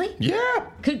town. Really? Yeah.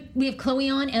 Could we have Chloe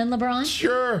on and LeBron?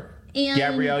 Sure. And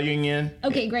Gabrielle Union.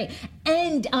 Okay, great.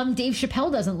 And Dave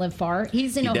Chappelle doesn't live far.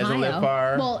 He's in Ohio. Doesn't live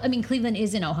far. Well, I mean, Cleveland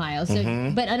is in Ohio,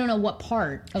 so but I don't know what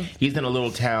part of. He's in a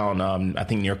little town, I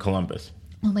think near Columbus.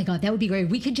 Oh my God, that would be great.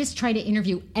 We could just try to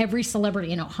interview every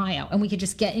celebrity in Ohio, and we could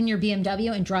just get in your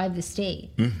BMW and drive the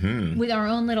state with our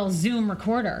own little Zoom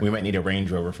recorder. We might need a Range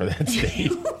Rover for that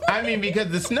state. I mean, because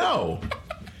the snow.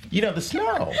 You know, the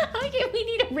snow. Okay, we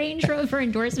need a Range Rover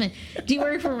endorsement. Do you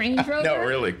work for Range Rover? No,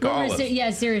 really, call us.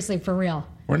 Yeah, seriously, for real.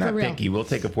 We're not For real. picky. We'll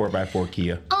take a 4x4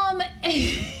 Kia.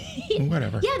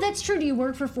 Whatever. Yeah, that's true. Do you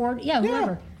work for Ford? Yeah,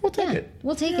 whoever. we'll take it.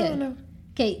 We'll take it. No.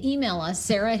 Okay, email us,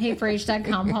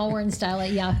 sarah@heyfrage.com,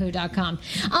 paulwernstyle@yahoo.com.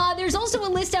 There's also a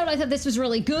list out. I thought this was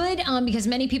really good because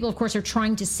many people, of course, are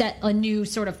trying to set a new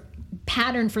sort of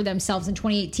pattern for themselves in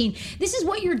 2018. This is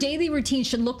what your daily routine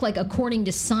should look like according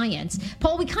to science.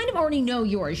 Paul, we kind of already know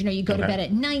yours. You know, you go to bed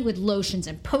at night with lotions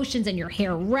and potions and your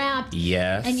hair wrapped.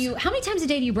 Yes. And how many times a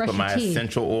day do you brush Put your my teeth?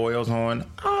 essential oils on.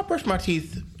 I'll brush my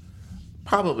teeth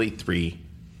probably 3.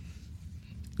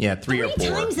 Yeah, 3 or 4. 3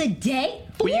 times a day?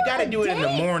 Well, you got to do it in the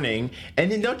day? morning.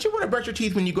 And then don't you want to brush your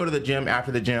teeth when you go to the gym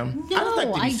after the gym? I just like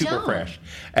to be I super don't. fresh.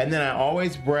 And then I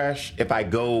always brush if I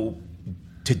go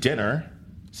to dinner.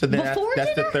 So then Before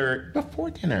that's dinner? the third. Before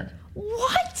dinner.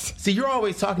 What? See, you're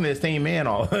always talking to the same man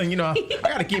you know, I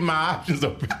got to keep my options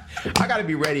open. I got to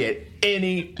be ready at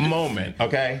any moment,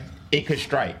 okay? It could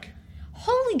strike.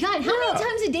 Holy God, how Yeah. many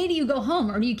times a day do you go home?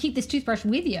 Or do you keep this toothbrush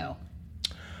with you?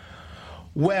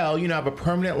 Well, you know, I have a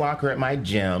permanent locker at my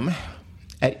gym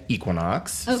at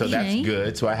Equinox, so that's Okay.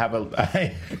 good. So I have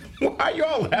why are you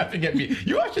all laughing at me?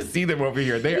 You all should see them over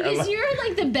here. They are Because you're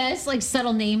like the best, like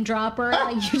subtle name dropper.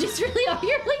 Like you just really are.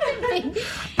 You're like the big.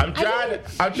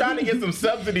 I'm trying to get some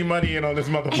subsidy money in on this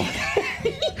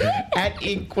motherfucker. At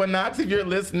Equinox, if you're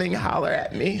listening, holler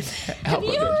at me. Have Help you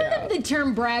a good heard child. of the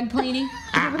term brag planing?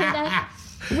 Have you ever heard that?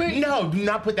 No, do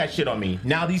not put that shit on me.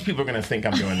 Now these people are going to think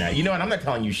I'm doing that. You know what? I'm not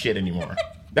telling you shit anymore.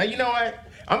 Now, you know what?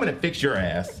 I'm going to fix your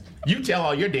ass. You tell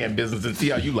all your damn business and see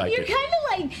how you like You're it. kind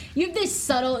of like, you have this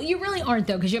subtle, you really aren't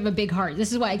though, because you have a big heart.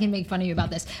 This is why I can make fun of you about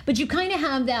this. But you kind of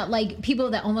have that, like, people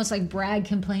that almost like brag,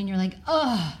 complain. You're like,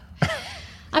 oh,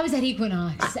 I was at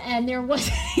Equinox and there was,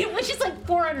 it was just like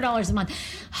 $400 a month.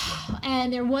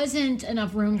 And there wasn't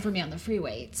enough room for me on the free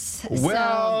weights.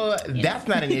 Well, So, you that's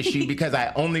know. not an issue because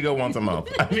I only go once a month.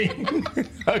 I mean,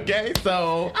 okay,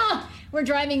 so. We're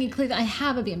driving in Cleveland. I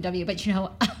have a BMW, but you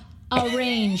know,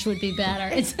 Arrange would be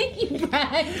better. It's like you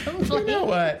brag. You know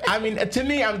what? I mean, to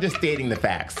me, I'm just stating the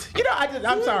facts.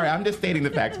 I'm sorry, I'm just stating the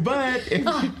facts. But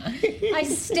I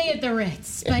stay at the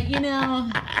Ritz, but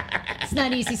it's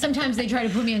not easy. Sometimes they try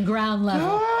to put me on ground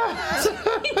level.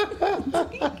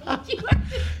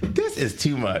 This is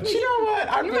too much. You know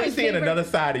what? I'm really seeing another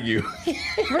side of you.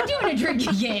 We're doing a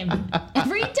drinking game.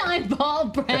 Every time Paul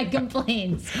Bragg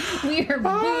complains, we are boozing.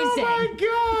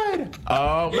 Oh my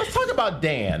God! Let's talk about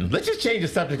Dan. Let's just change the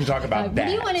subject and talk about that. What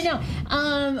do you want to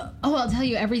know? I'll tell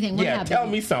you everything. What happened? Tell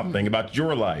me something about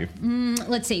your life.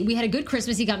 Let's see. We had a good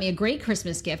Christmas. He got me a great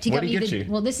Christmas gift. What did he get you?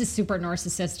 Well, this is super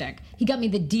narcissistic. He got me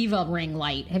the Diva ring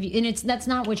light. And that's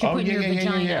not what you put in your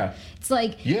vagina. Yeah. It's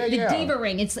like the Diva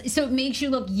ring. So it makes you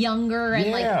look younger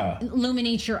and like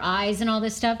illuminates your eyes and all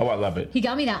this stuff. Oh, I love it. He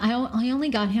got me that. I only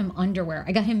got him underwear.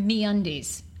 I got him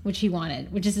MeUndies, which he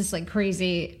wanted, which is this like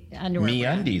crazy underwear.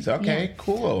 MeUndies. Okay,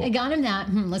 cool. I got him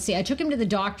that. Let's see. I took him to the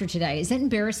doctor today. Is it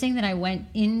embarrassing that I went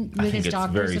in with his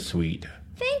doctor? I think it's very sweet.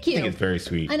 Thank you. I think it's very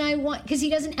sweet. And because he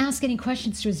doesn't ask any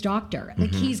questions to his doctor.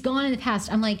 Like he's gone in the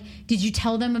past. I'm like, did you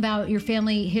tell them about your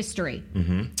family history?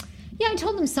 Mm-hmm. Yeah, I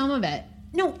told them some of it.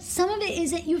 No, some of it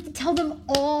isn't. You have to tell them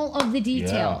all of the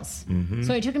details. Yeah. Mm-hmm.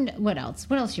 So I took him to, what else?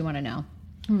 What else do you want to know?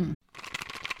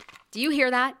 Do you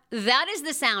hear that? That is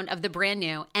the sound of the brand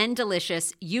new and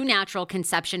delicious Eu Natural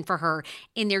Conception for Her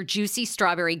in their juicy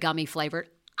strawberry gummy flavored.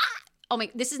 Oh my,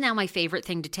 this is now my favorite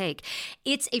thing to take.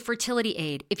 It's a fertility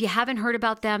aid. If you haven't heard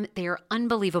about them, they are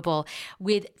unbelievable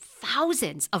with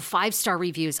thousands of 5-star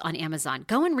reviews on Amazon.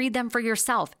 Go and read them for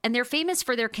yourself. And they're famous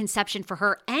for their Conception for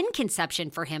Her and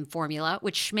Conception for Him formula,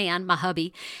 which Schman, my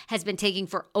hubby, has been taking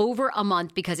for over a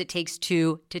month because it takes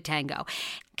two to tango.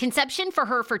 Conception for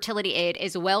Her fertility aid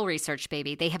is well-researched,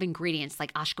 baby. They have ingredients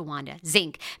like ashwagandha,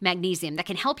 zinc, magnesium that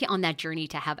can help you on that journey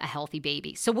to have a healthy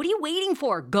baby. So what are you waiting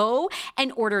for? Go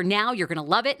and order now. You're going to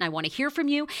love it, and I want to hear from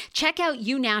you. Check out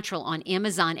Eu Natural on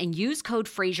Amazon and use code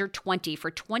Fraser20 for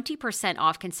 20%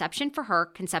 off Conception for Her,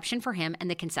 Conception for Him,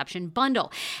 and the Conception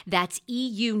Bundle. That's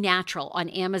EU Natural on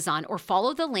Amazon, or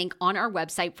follow the link on our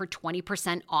website for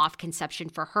 20% off Conception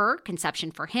for Her,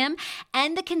 Conception for Him,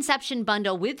 and the Conception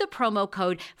Bundle with the promo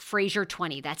code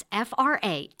Fraser20. That's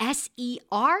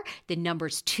Fraser, the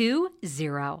numbers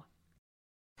 20.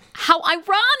 How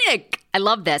ironic. I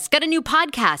love this. Got a new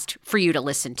podcast for you to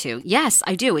listen to. Yes,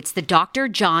 I do. It's the Dr.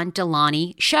 John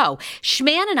Delaney Show.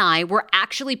 Schman and I were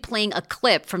actually playing a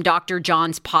clip from Dr.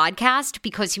 John's podcast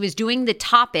because he was doing the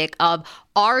topic of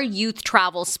are youth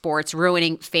travel sports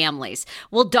ruining families?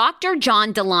 Well, Dr.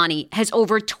 John Delaney has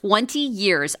over 20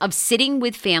 years of sitting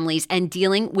with families and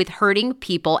dealing with hurting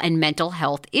people and mental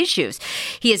health issues.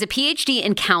 He has a PhD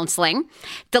in counseling.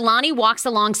 Delaney walks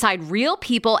alongside real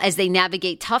people as they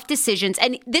navigate tough decisions.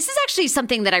 And this is actually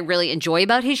something that I really enjoy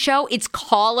about his show. It's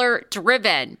caller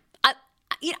driven.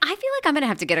 I feel like I'm going to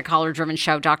have to get a caller-driven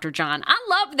show, Dr. John. I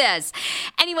love this.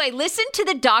 Anyway, listen to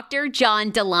the Dr.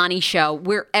 John Delaney Show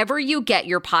wherever you get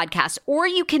your podcast, or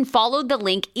you can follow the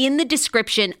link in the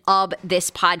description of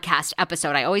this podcast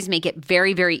episode. I always make it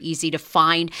very, very easy to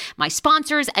find my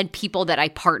sponsors and people that I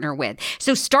partner with.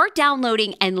 So start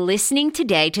downloading and listening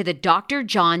today to the Dr.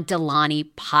 John Delaney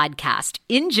podcast.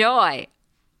 Enjoy.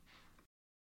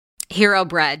 Hero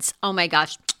breads. Oh my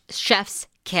gosh. Chef's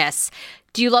kiss.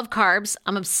 Do you love carbs?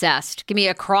 I'm obsessed. Give me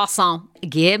a croissant.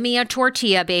 Give me a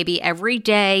tortilla, baby, every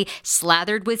day,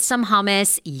 slathered with some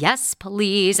hummus. Yes,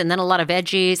 please. And then a lot of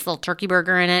veggies, a little turkey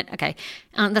burger in it. Okay.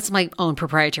 That's my own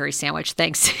proprietary sandwich.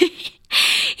 Thanks.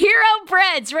 Hero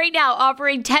Breads right now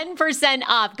offering 10%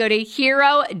 off. Go to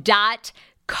hero.co.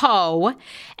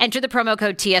 Enter the promo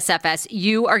code TSFS.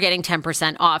 You are getting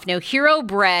 10% off. Now, Hero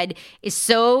Bread is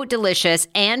so delicious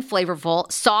and flavorful,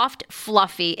 soft,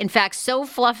 fluffy. In fact, so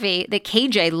fluffy that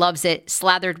KJ loves it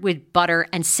slathered with butter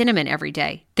and cinnamon every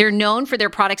day. They're known for their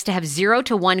products to have 0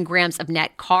 to 1 grams of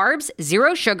net carbs,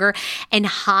 0 sugar, and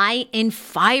high in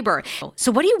fiber.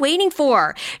 So what are you waiting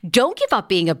for? Don't give up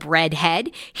being a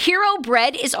breadhead. Hero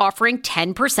Bread is offering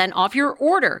 10% off your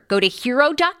order. Go to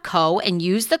hero.co and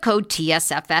use the code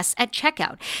TSFS at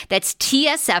checkout. That's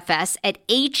TSFS at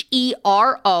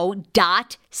HERO.CO.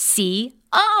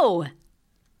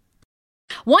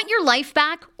 Want your life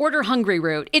back? Order Hungry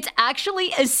Root. It's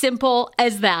actually as simple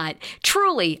as that.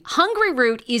 Truly, Hungry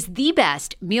Root is the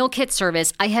best meal kit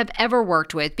service I have ever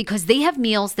worked with because they have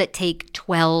meals that take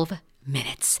 12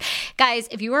 minutes. Guys,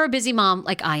 if you are a busy mom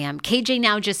like I am, KJ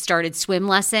now just started swim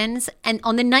lessons. And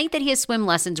on the night that he has swim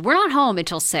lessons, we're not home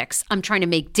until 6. I'm trying to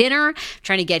make dinner,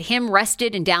 trying to get him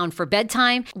rested and down for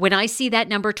bedtime. When I see that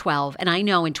number 12, and I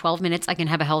know in 12 minutes I can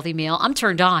have a healthy meal, I'm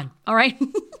turned on. All right.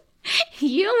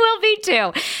 You will be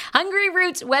too. Hungry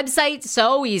Roots website,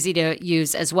 so easy to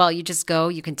use as well. You just go,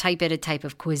 you can type in a type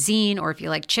of cuisine, or if you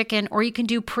like chicken, or you can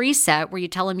do preset where you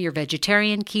tell them you're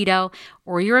vegetarian, keto,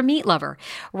 or you're a meat lover.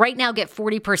 Right now, get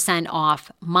 40%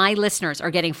 off. My listeners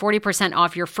are getting 40%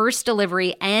 off your first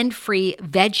delivery and free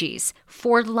veggies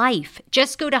for life.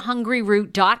 Just go to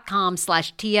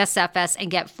hungryroot.com/TSFS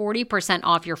and get 40%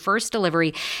 off your first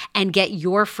delivery and get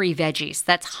your free veggies.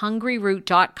 That's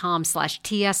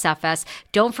hungryroot.com/TSFS.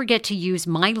 Don't forget to use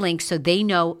my link so they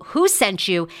know who sent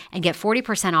you and get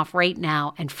 40% off right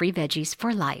now and free veggies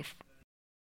for life.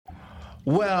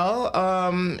 Well,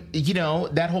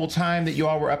 that whole time that you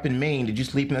all were up in Maine, did you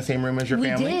sleep in the same room as your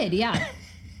family? We did, yeah.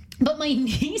 But my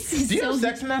niece is Do you have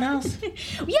sex in that house?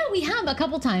 Yeah, we have a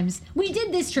couple times. We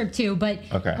did this trip too, but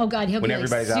okay. Oh God, he'll when be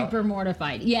like super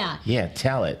mortified. Yeah. Yeah,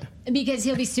 tell it. Because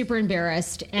he'll be super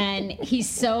embarrassed and he's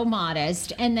so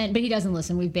modest. But he doesn't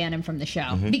listen. We've banned him from the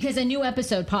show. Because a new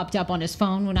episode popped up on his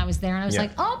phone when I was there and I was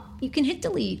like, oh, you can hit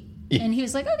delete. Yeah. And he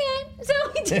was like, okay. So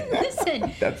he didn't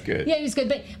listen. That's good. Yeah, he was good.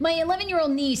 But my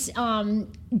 11-year-old niece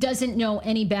doesn't know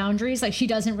any boundaries. Like, she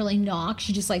doesn't really knock.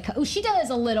 She just she does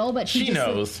a little, but she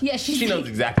knows. Yeah, she knows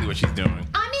exactly what she's doing.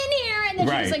 I'm in here. And then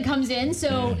she just comes in.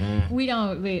 So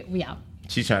yeah.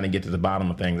 She's trying to get to the bottom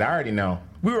of things. I already know.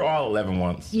 We were all 11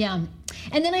 once. Yeah.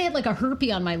 And then I had like a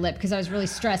herpy on my lip because I was really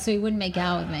stressed, so he wouldn't make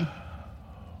out with me.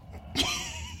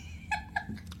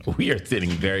 We are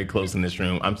sitting very close in this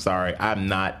room. I'm sorry. I'm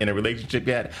not in a relationship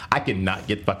yet. I cannot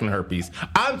get fucking herpes.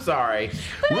 I'm sorry.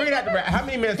 We're going to have to... How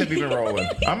many minutes have you been rolling?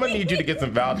 I'm going to need you to get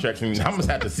some vowel checks, and I'm going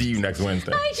to have to see you next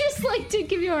Wednesday. I just like to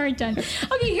give you a hard time.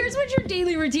 Okay, here's what your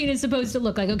daily routine is supposed to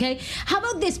look like, okay? How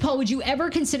about this, Paul? Would you ever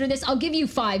consider this? I'll give you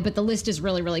 5, but the list is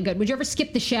really, really good. Would you ever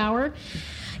skip the shower?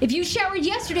 If you showered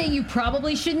yesterday, you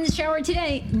probably shouldn't shower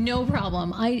today. No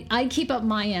problem. I keep up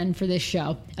my end for this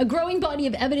show. A growing body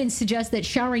of evidence suggests that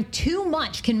showering too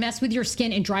much can mess with your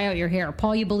skin and dry out your hair.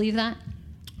 Paul, you believe that?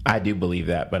 I do believe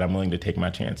that, but I'm willing to take my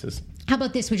chances. How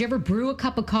about this? Would you ever brew a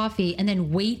cup of coffee and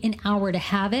then wait an hour to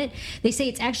have it? They say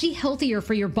it's actually healthier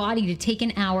for your body to take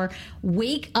an hour,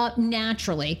 wake up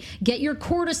naturally, get your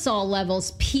cortisol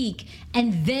levels peak,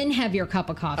 and then have your cup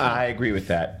of coffee. I agree with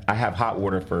that. I have hot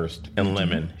water first and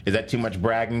lemon. Is that too much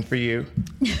bragging for you?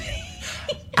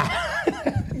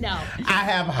 No. I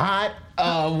have a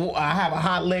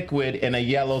hot liquid and a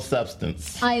yellow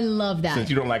substance. I love that. Since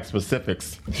you don't like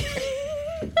specifics.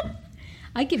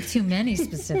 I give too many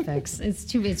specifics.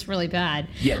 It's really bad.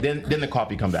 Yeah, then the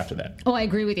coffee comes after that. Oh, I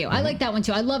agree with you. I like that one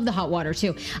too. I love the hot water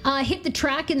too. Hit the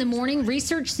track in the morning.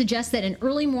 Research suggests that an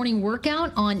early morning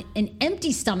workout on an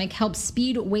empty stomach helps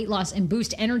speed weight loss and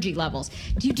boost energy levels.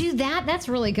 Do you do that? That's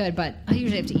really good, but I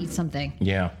usually have to eat something.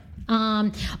 Yeah.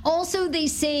 Also, they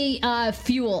say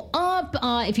fuel up.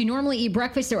 If you normally eat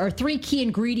breakfast, there are 3 key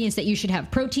ingredients that you should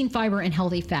have: protein, fiber, and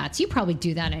healthy fats. You probably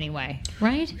do that anyway,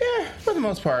 right? Yeah, for the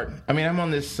most part. I mean, I'm on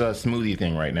this smoothie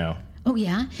thing right now. Oh,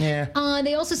 yeah? Yeah.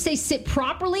 They also say sit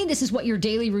properly. This is what your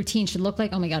daily routine should look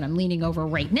like. Oh, my God, I'm leaning over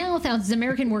right now. Thousands of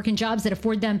Americans work in jobs that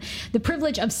afford them the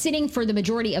privilege of sitting for the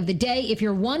majority of the day. If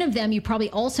you're one of them, you probably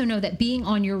also know that being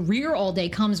on your rear all day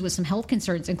comes with some health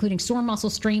concerns, including sore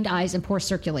muscles, strained eyes, and poor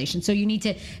circulation. So you need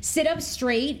to sit up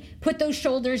straight, put those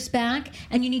shoulders back,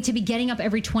 and you need to be getting up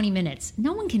every 20 minutes.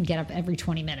 No one can get up every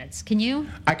 20 minutes. Can you?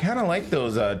 I kind of like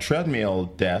those treadmill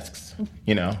desks, Oh,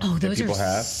 those that people are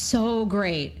have. So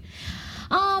great.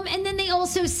 And then they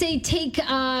also say take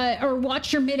or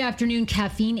watch your mid-afternoon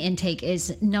caffeine intake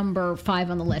is number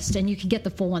 5 on the list, and you can get the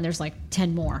full one. There's like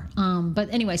 10 more.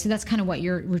 But anyway, so that's kind of what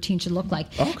your routine should look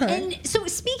like. Okay. And so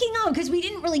speaking of, because we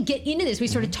didn't really get into this, we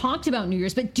sort of talked about New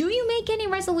Year's, but do you make any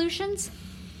resolutions?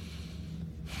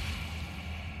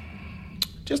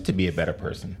 Just to be a better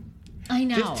person. I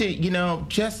know.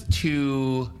 Just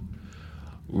to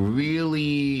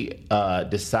really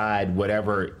decide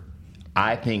whatever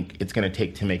I think it's going to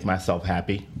take to make myself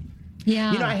happy.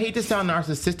 Yeah. I hate to sound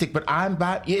narcissistic, but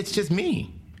it's just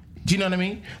me. Do you know what I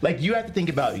mean? Like, you have to think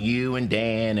about you and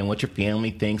Dan and what your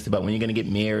family thinks about when you're going to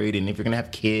get married and if you're going to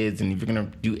have kids and if you're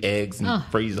going to do eggs and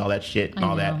freeze all that shit and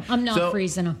all that. I'm not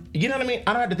freezing them. You know what I mean?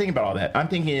 I don't have to think about all that. I'm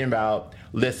thinking about,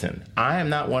 listen, I am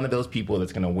not one of those people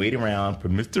that's going to wait around for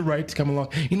Mr. Right to come along.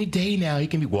 Any day now, he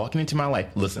can be walking into my life.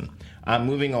 Listen, I'm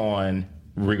moving on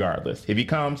regardless. If he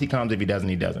comes, he comes. If he doesn't,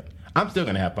 he doesn't. I'm still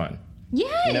going to have fun.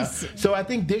 Yes. So I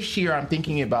think this year I'm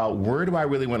thinking about where do I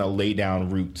really want to lay down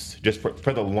roots just for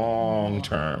the long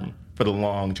term. For the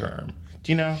long term.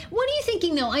 Do you know? What are you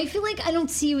thinking, though? I feel like I don't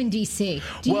see you in D.C.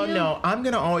 No, I'm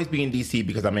going to always be in D.C.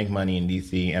 because I make money in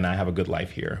D.C. and I have a good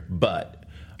life here. But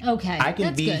Okay, I can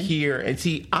that's be good. here and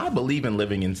see. I believe in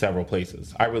living in several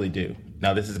places. I really do.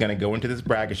 Now this is going to go into this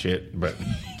bragga shit, but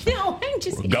No, I'm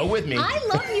just go with me. I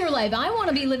love your life. I want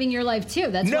to be living your life too.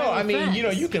 That's No, why we're I mean,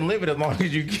 friends. you can live it as long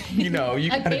as you I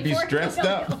gotta pay be for it? stressed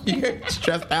up. You're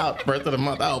stressed out first of the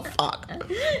month. Oh, fuck.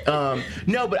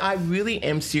 No, but I really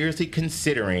am seriously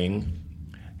considering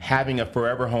having a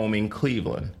forever home in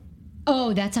Cleveland.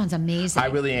 Oh, that sounds amazing. I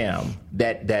really am.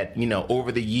 That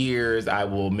over the years, I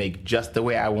will make just the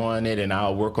way I want it, and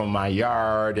I'll work on my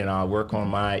yard, and I'll work on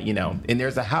my, and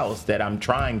there's a house that I'm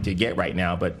trying to get right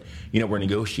now, but, we're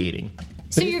negotiating.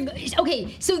 So you're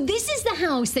okay. So this is the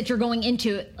house that you're going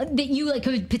into that you like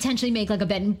could potentially make like a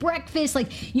bed and breakfast.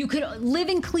 Like you could live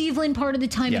in Cleveland part of the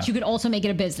time, Yeah. but you could also make it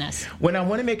a business. When I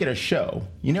want to make it a show,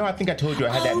 I think I told you I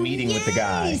had that meeting with the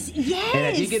guy. Yes. And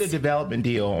I did get a development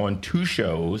deal on 2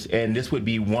 shows, and this would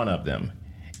be one of them.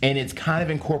 And it's kind of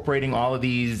incorporating all of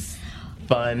these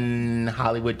fun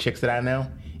Hollywood chicks that I know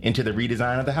into the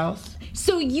redesign of the house.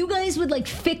 So you guys would like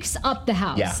fix up the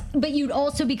house, Yeah. but you'd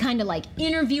also be kind of like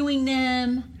interviewing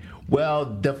them. Well,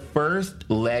 the first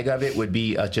leg of it would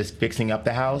be just fixing up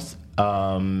the house,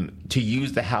 to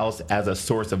use the house as a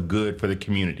source of good for the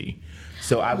community.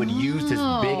 So I would use this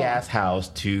big-ass house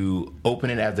to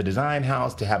open it as a design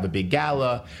house, to have a big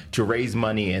gala, to raise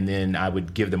money, and then I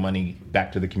would give the money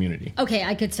back to the community. Okay,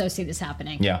 I could so see this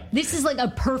happening. Yeah. This is like a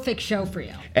perfect show for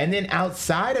you. And then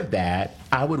outside of that,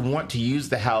 I would want to use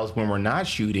the house when we're not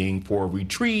shooting for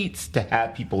retreats, to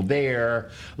have people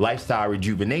there, lifestyle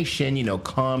rejuvenation,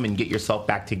 come and get yourself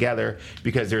back together,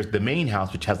 because there's the main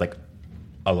house, which has like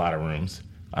a lot of rooms.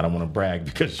 I don't want to brag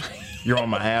because you're on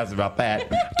my ass about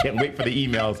that. I can't wait for the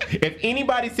emails. If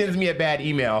anybody sends me a bad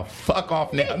email, fuck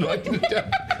off now.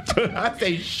 Do not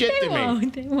say shit to me.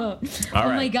 They won't. All Oh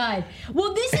right. my God.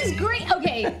 Well, this is great.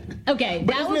 Okay, But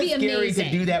that would be isn't it scary amazing.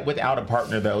 to do that without a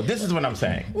partner, though? This is what I'm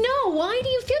saying. No, why do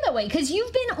you feel that way? Because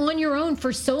you've been on your own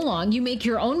for so long. You make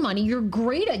your own money. You're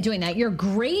great at doing that. You're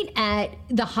great at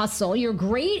the hustle. You're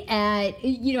great at, Right,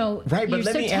 you're but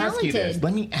let so me talented. ask you this.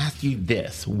 Let me ask you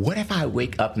this. What if I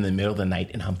wake up in the middle of the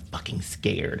night and I'm fucking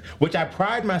scared? Which I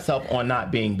pride myself on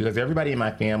not being, because everybody in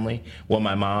my family, well,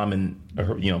 my mom and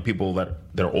her, people that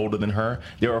are older than her,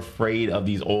 they're afraid of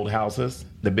these old houses,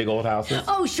 the big old houses.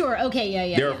 Oh, sure. Okay,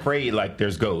 yeah. They're afraid like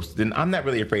there's ghosts. And I'm not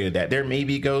really afraid of that. There may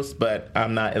be ghosts, but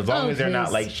I'm not, as long as they're not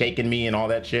please. like shaking me and all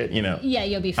that shit, Yeah,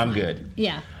 you'll be fine. I'm good.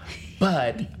 Yeah.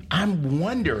 But I'm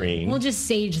wondering. We'll just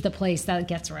sage the place. That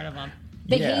gets rid of them.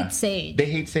 They Yeah. hate sage. They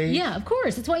hate sage? Yeah, of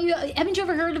course. That's why haven't you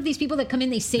ever heard of these people that come in,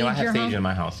 they sage No, I have your sage home? in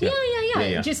my house, Yeah. yeah.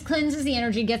 It just cleanses the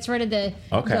energy, gets rid of the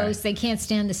Okay. ghosts. They can't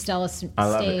stand the Stella I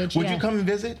love stage. it. Would yeah. you come and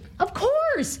visit? Of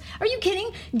course. Are you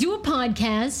kidding? Do a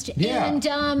podcast. Yeah. And,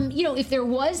 if there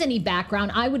was any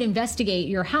background, I would investigate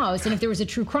your house. And if there was a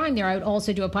true crime there, I would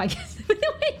also do a podcast.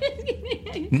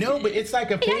 No, but it's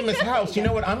like a famous house. You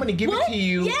know what? I'm going to give What? it to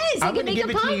you. Yes, you I'm can going to make give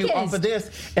a it to you off podcast. of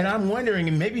this. And I'm wondering,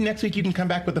 and maybe next week you can come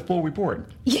back with a full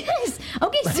report. Yes.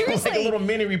 Okay, seriously. Like a little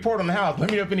mini report on the house.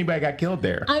 Let me know if anybody got killed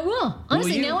there. I will.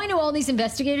 Honestly, you? now I know all these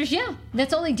investigators. Yeah,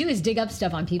 that's all they do is dig up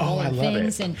stuff on people Oh, I and love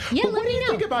things. it. And But let what do me you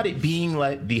know. think about it being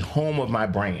like the home of my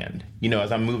brand?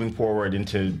 As I'm moving forward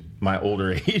into my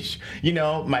older age,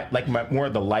 my more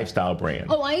of the lifestyle brand.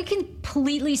 Oh, I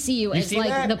completely see you as see like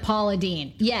that? the Paula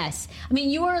Deen. Yes. I mean,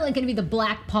 you are like going to be the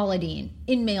black Paula Deen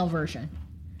in male version.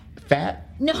 Fat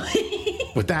No.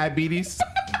 with diabetes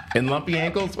and lumpy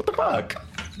ankles. What the fuck?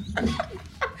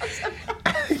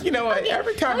 You know what?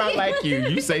 Every time I like you,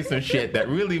 you say some shit that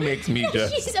really makes me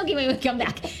just. Okay, wait, come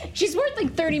back. She's worth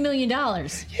like $30 million.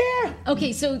 Yeah.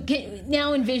 Okay, so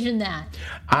now envision that.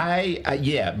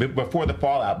 Before the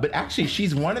fallout. But actually,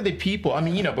 she's one of the people. I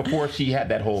mean, before she had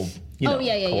that whole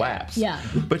collapse. Yeah.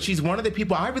 But she's one of the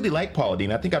people. I really like Paula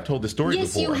Deen. I think I've told the story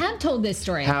Yes, before. you have told this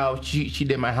story. How she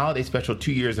did my holiday special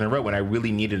 2 years in a row when I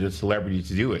really needed a celebrity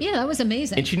to do it. Yeah, that was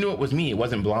amazing. And she knew it was me. It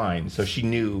wasn't blind. So she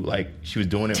knew, like, she was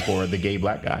doing it for the gay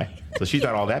black guy. So she's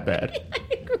not all that bad.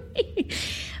 I agree.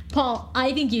 Paul,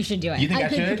 I think you should do it. You think I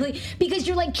should? Because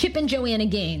you're like Chip and Joanna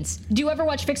Gaines. Do you ever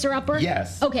watch Fixer Upper?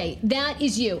 Yes. Okay, that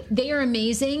is you. They are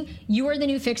amazing. You are the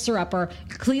new Fixer Upper.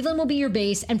 Cleveland will be your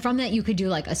base, and from that you could do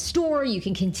like a store. You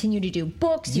can continue to do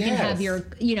books. You can have your,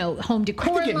 home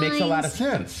decor I think it makes a lot of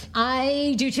lines. sense.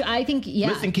 I do too. I think, yeah.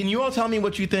 Listen, can you all tell me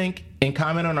what you think and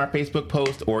comment on our Facebook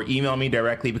post or email me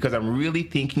directly, because I'm really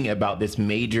thinking about this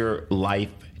major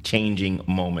life-changing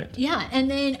moment. Yeah, and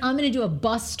then I'm going to do a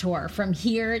bus tour from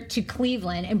here to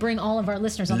Cleveland and bring all of our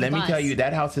listeners on Let the me bus. tell you,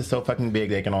 that house is so fucking big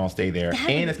they can all stay there.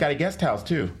 And it's got a guest house,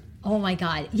 too. Oh my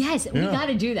God! Yes, we got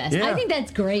to do this. Yeah. I think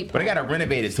that's great. But I got to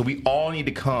renovate it, so we all need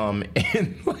to come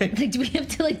and Like, do we have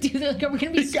to do the? We're going to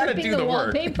be You gotta stripping do the the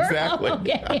work. wallpaper. Exactly. Oh,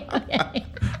 okay.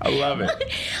 I love it.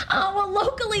 Well,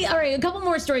 locally, all right, a couple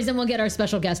more stories, and we'll get our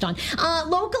special guest on.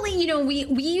 Locally,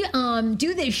 we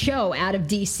do this show out of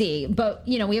DC, but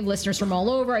we have listeners from all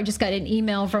over. I just got an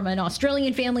email from an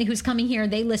Australian family who's coming here.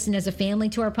 They listen as a family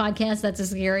to our podcast. That's a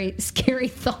scary, scary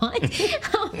thought.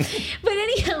 But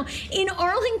anyhow, in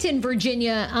Arlington,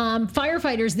 Virginia,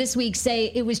 firefighters this week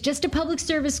say it was just a public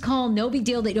service call, no big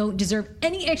deal. They don't deserve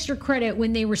any extra credit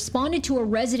when they responded to a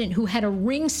resident who had a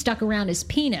ring stuck around his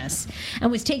penis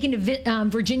and was taken to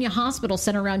Virginia Hospital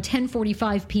Center around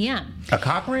 10:45 p.m. A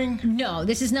cock ring? No,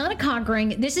 this is not a cock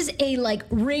ring. This is a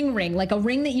ring, like a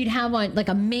ring that you'd have on like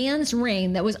a man's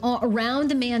ring that was around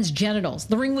the man's genitals.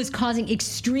 The ring was causing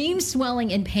extreme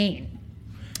swelling and pain.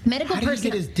 Medical How did he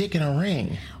personnel. get his dick in a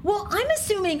ring? Well, I'm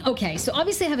assuming. Okay, so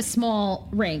obviously I have a small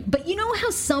ring, but you know how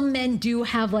some men do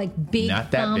have big Not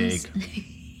that thumbs? big.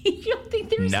 You don't think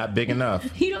there's Not big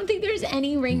enough. You don't think there's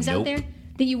any rings out Nope. there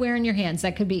that you wear in your hands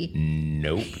that could be?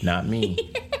 Nope, not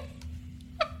me.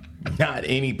 Not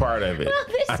any part of it. Well,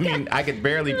 this I could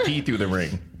barely pee through the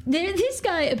ring. This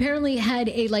guy apparently had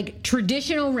a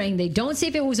traditional ring. They don't say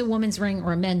if it was a woman's ring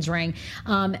or a men's ring,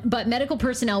 but medical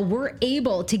personnel were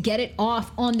able to get it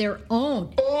off on their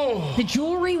own. Oh. The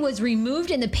jewelry was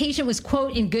removed and the patient was,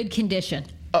 quote, in good condition.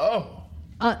 Oh.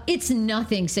 It's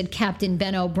nothing, said Captain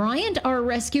Ben O'Brien. Our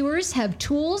rescuers have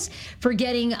tools for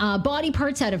getting body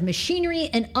parts out of machinery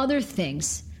and other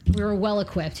things. We were well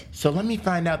equipped. So let me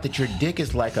find out that your dick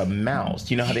is like a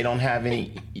mouse. You know how they don't have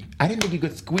any... I didn't think you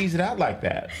could squeeze it out like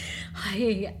that.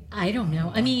 I don't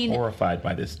know. I mean... Horrified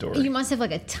by this story. You must have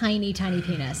a tiny, tiny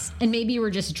penis. And maybe you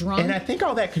were just drunk. And I think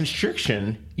all that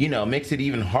constriction, makes it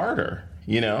even harder,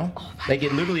 Oh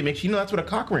it literally makes... that's what a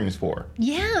cock ring is for.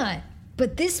 Yeah,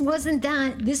 but this wasn't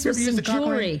that. This was ever used some a cock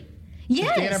ring? jewelry. Dan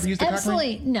Yes, ever used a cock ring?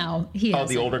 absolutely. No, he Oh,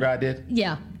 hasn't. the older guy did?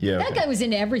 Yeah. Yeah, That okay. guy was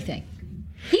into everything.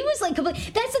 He was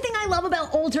that's the thing I love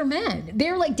about older men.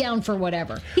 They're down for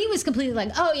whatever. He was completely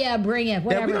oh yeah, bring it,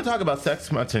 whatever. Yeah, we don't talk about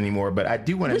sex much anymore, but I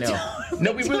do want to know.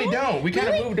 No, we really don't. We kind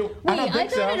of moved. I don't think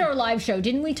thought at so. our live show,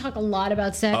 didn't we talk a lot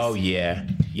about sex? Oh yeah,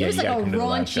 yeah. It was you gotta a come to the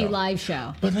raunchy live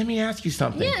show. But let me ask you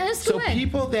something. Yeah, ask So away.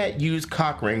 people that use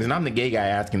cock rings, and I'm the gay guy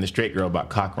asking the straight girl about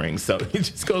cock rings, so it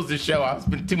just goes to show I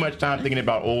spend too much time thinking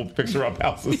about old fixer-up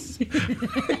houses.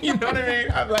 You know what I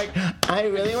mean? I'm like, I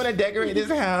really want to decorate this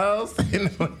house.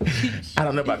 I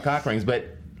don't know about cock rings,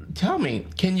 but tell me,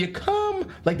 can you come?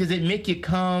 Does it make you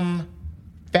come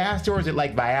faster, or is it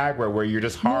like Viagra where you're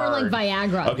just hard? More like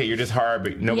Viagra. Okay, you're just hard,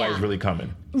 but nobody's Yeah. really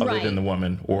coming other Right. than the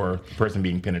woman or the person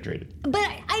being penetrated. But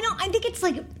I think it's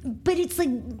but it's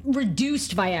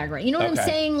reduced Viagra. You know what I'm Okay.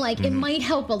 saying? It might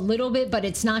help a little bit, but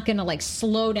it's not going to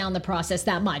slow down the process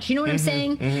that much. You know what I'm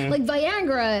saying?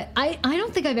 Viagra, I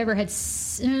don't think I've ever had,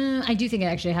 I do think I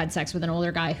actually had sex with an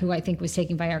older guy who I think was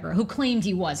taking Viagra, who claimed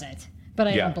he wasn't, but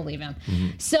I Yeah. don't believe him.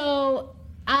 So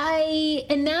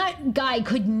and that guy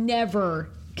could never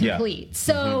Yeah. complete.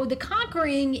 So the cock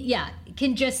ring,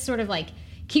 can just sort of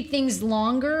keep things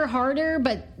longer, harder,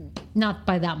 but not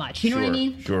by that much. You know what I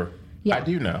mean? Sure. Yeah. I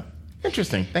do know.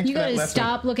 Interesting. Thanks You for that gotta lesson.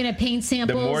 stop looking at paint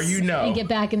samples. more you know. And get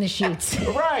back in the sheets.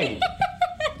 Right.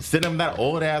 Sitting in that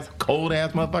old-ass,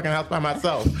 cold-ass motherfucking house by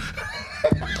myself.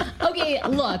 Okay,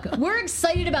 look, we're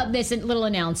excited about this little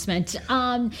announcement.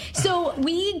 So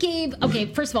we gave,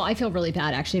 first of all, I feel really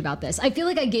bad actually about this. I feel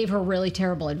like I gave her really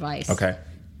terrible advice. Okay.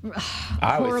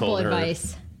 I always Horrible told her,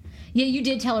 advice. Yeah, you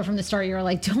did tell her from the start. You were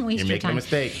like, don't waste You're your making time. a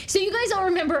mistake. So you guys all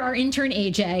remember our intern,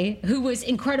 AJ, who was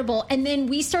incredible. And then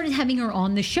we started having her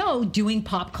on the show doing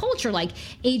pop culture.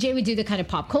 AJ would do the kind of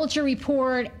pop culture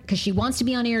report because she wants to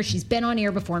be on air. She's been on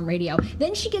air before in radio.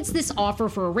 Then she gets this offer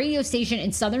for a radio station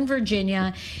in Southern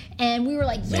Virginia. And we were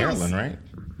like, yes. Maryland, right?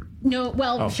 No,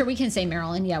 well, sure, we can say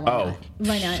Maryland. Yeah, why not?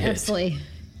 Why not? shit. Absolutely.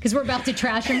 Because we're about to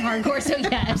trash him hardcore. So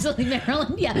yeah, absolutely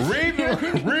Maryland. Yeah.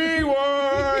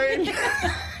 Rewind.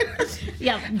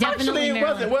 Yeah, definitely Actually, it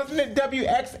Maryland. wasn't it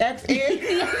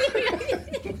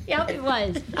WXXN? Yep, it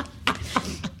was.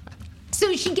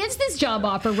 So she gets this job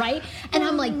offer, right? And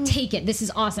I'm like, take it. This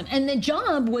is awesome. And the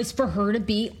job was for her to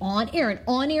be on air, an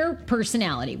on-air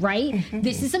personality, right?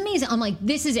 This is amazing. I'm like,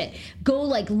 this is it. Go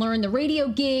learn the radio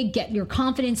gig, get your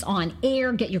confidence on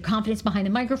air, get your confidence behind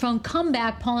the microphone, come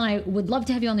back. Paul and I would love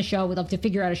to have you on the show. We'd love to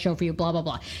figure out a show for you, blah, blah,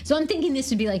 blah. So I'm thinking this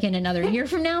would be in another year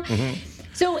from now.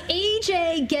 So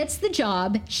AJ gets the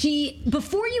job.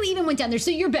 Before you even went down there,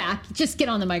 so you're back. Just get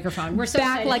on the microphone. We're so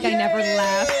Back excited. like I never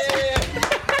left.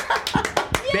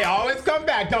 They always come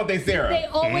back, don't they, Sarah? They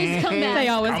always come back. They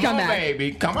always Come come on, back.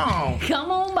 baby. Come on.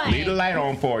 Come on back. Leave the light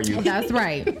on for you. That's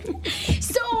right.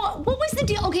 So what was the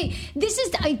deal? Okay,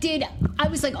 I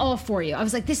was like all for you. I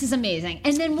was like, this is amazing.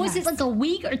 And then was it like a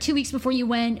week or 2 weeks before you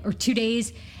went, or 2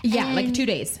 days? Yeah, And like 2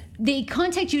 days. They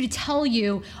contact you to tell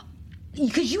you,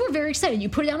 because you were very excited. You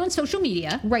put it out on social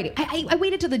media. Right. I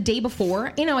waited till the day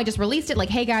before. I just released it like,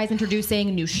 hey guys, introducing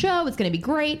a new show. It's going to be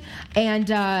great. And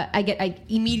I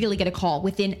immediately get a call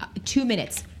within 2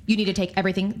 minutes. You need to take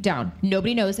everything down.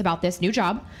 Nobody knows about this new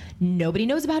job. Nobody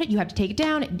knows about it. You have to take it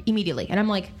down immediately. And I'm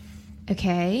like,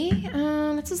 okay,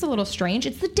 this is a little strange.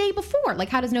 It's the day before. Like,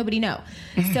 how does nobody know?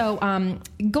 So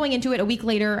going into it a week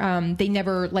later, they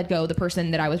never let go of the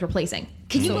person that I was replacing.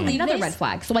 Can you believe another this? red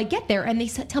flag? So I get there and they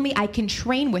tell me I can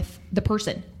train with the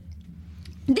person.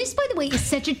 This, by the way, is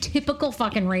such a typical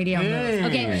fucking radio move.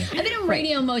 Okay, I've been in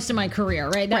radio most of my career,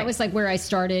 right? That was like where I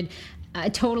started. A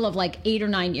total of like 8 or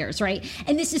 9 years, right?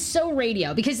 And this is so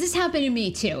radio because this happened to me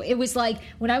too. It was like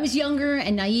when I was younger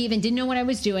and naive and didn't know what I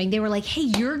was doing, they were like, hey,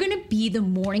 you're gonna be the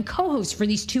morning co-host for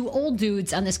these 2 old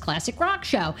dudes on this classic rock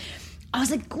show. I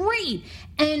was like, great.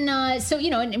 And so,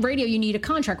 in radio, you need a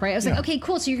contract, right? I was like, okay,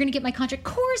 cool. So you're going to get my contract.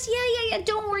 Of course. Yeah.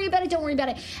 Don't worry about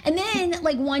it. And then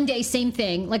like one day, same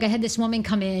thing. Like I had this woman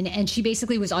come in and she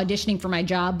basically was auditioning for my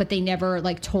job, but they never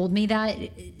like told me that.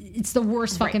 It's the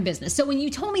worst fucking business. So when you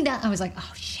told me that, I was like,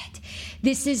 oh shit,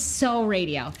 this is so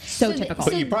radio. So typical.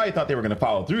 But you probably thought they were going to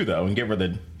follow through though and give her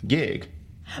the gig.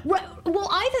 Right. Well,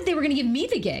 I thought they were going to give me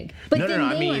the gig. But No. then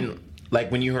I they mean, weren't. like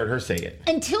when you heard her say it.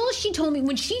 Until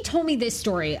when she told me this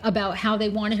story about how they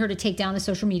wanted her to take down the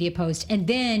social media post, and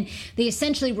then they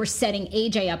essentially were setting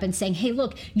AJ up and saying, hey,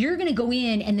 look, you're going to go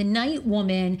in and the night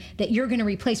woman that you're going to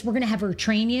replace, we're going to have her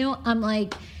train you. I'm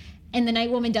like, and the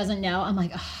night woman doesn't know. I'm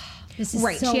like, oh, this is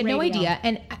Right. so She had no radio. idea.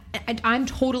 And I'm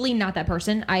totally not that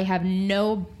person. I have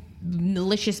no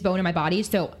malicious bone in my body.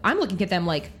 So I'm looking at them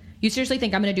like, you seriously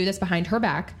think I'm going to do this behind her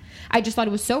back? I just thought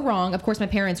it was so wrong. Of course, my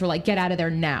parents were like, get out of there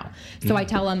now. So I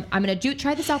tell them, I'm going to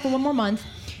try this out for 1 more month.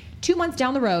 2 months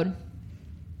down the road,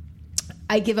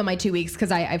 I give them my 2 weeks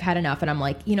because I've had enough. And I'm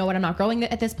like, you know what? I'm not growing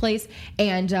at this place.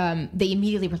 And they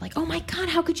immediately were like, oh my God,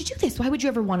 how could you do this? Why would you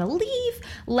ever want to leave?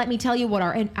 Let me tell you what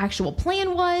our actual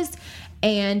plan was.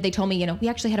 And they told me, we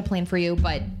actually had a plan for you,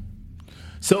 but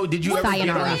So did you ever get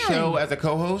on the sayonara. show as a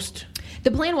co-host?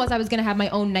 the plan was I was going to have my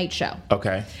own night show.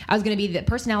 Okay. I was going to be the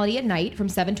personality at night from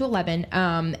 7 to 11.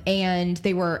 And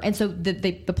so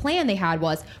the plan they had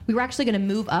was we were actually going to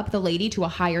move up the lady to a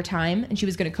higher time, and she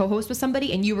was going to co-host with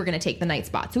somebody, and you were going to take the night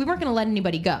spot. So we weren't going to let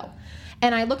anybody go.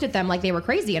 And I looked at them like they were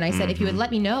crazy, and I said, if you had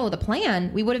let me know the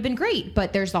plan, we would have been great.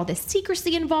 But there's all this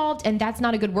secrecy involved, and that's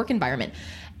not a good work environment.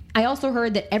 I also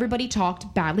heard that everybody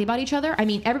talked badly about each other. I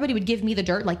mean, everybody would give me the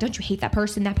dirt, like, don't you hate that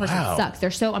person? That person sucks.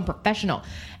 They're so unprofessional.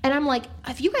 And I'm like,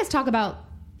 if you guys talk about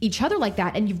each other like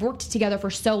that and you've worked together for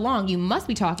so long, you must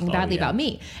be talking badly about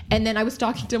me. And then I was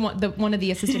talking to one of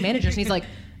the assistant managers, and he's like,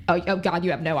 oh God,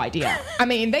 you have no idea. I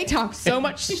mean, they talk so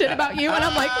much shit about you. And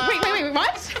I'm like, wait,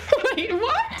 what? Wait,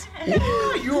 what?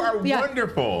 Yeah, you are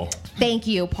wonderful. Thank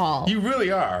you, Paul. You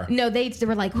really are. No, they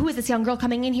were like, who is this young girl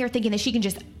coming in here thinking that she can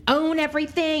just own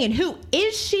everything? And who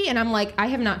is she? And I'm like, I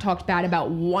have not talked bad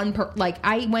about one like,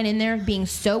 I went in there being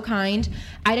so kind.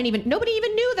 Nobody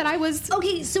even knew that I was.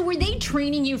 Okay, so were they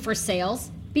training you for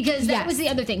sales? Because that was the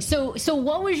other thing. So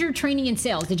what was your training in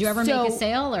sales? Did you ever make a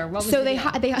sale, or what was so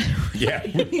the they Yeah,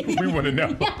 we want to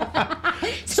know.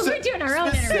 So we're doing our own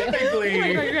interview.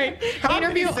 Specifically, how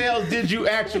many sales did you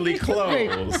actually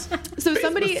close? So Be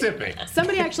somebody specific.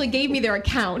 actually gave me their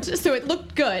account, so it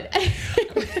looked good.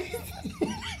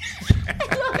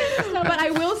 But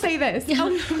I will say this: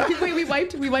 we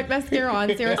wiped mascara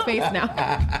on Sarah's face now.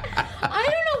 I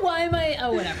don't know why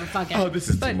whatever, fuck it. Oh, this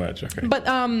is too much. Okay. But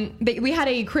we had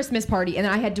a Christmas party, and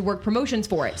I had to work promotions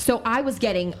for it. So I was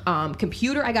getting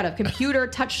computer. I got a computer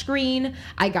touchscreen.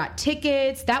 I got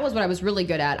tickets. That was what I was really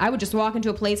good at. I would just walk into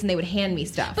a place, and they would hand me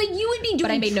stuff. But you would be doing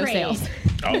But I made no trade. sales.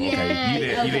 Oh, okay. Yeah, You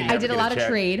did. okay. You didn't I ever did a get lot of check?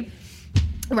 trade.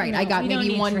 Right, No, I got we don't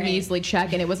maybe need one trade. measly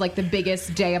check, and it was like the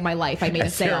biggest day of my life. I made a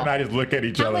Sarah sale. and I just look at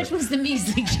each How other. much was the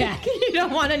measly check? You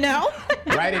don't want to know?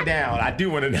 Write it down. I do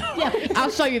want to know. I'll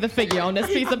show you the figure on this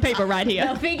piece of paper right No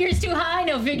here. figures too high,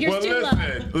 no figures Well, too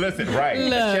low. listen. Right.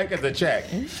 Look. A check is a check.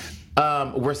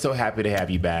 We're so happy to have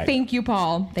you back. Thank you,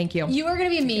 Paul. Thank you. You are going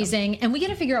to be amazing, and we got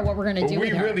to figure out what we're going to do. We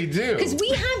with her. really do. Because we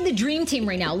have the dream team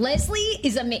right now. Leslie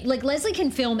is Leslie can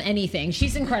film anything.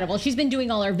 She's incredible. She's been doing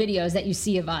all our videos that you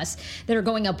see of us that are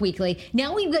going up weekly.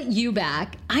 Now we've got you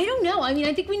back. I don't know. I mean,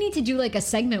 I think we need to do like a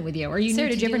segment with you. Or you Sarah,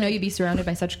 need did to you ever do, know like- you'd be surrounded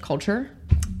by such culture?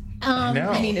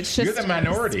 No, I mean, it's just you're the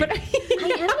minority. I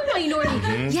am a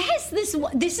minority. Yes, this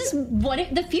is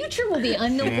what the future will be.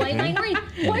 I'm the white minority.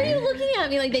 Why are you looking at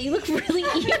me like that? You look really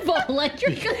evil. Like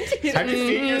you're going to. Have you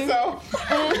seen yourself?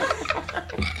 No,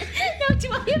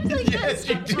 do I have like Yes,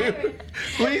 you do.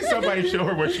 Please, somebody show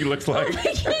her what she looks like.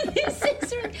 It's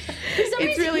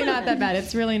really not that bad.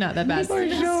 It's really not that bad.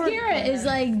 Mascara is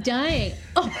like dying.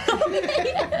 Oh,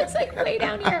 it's like way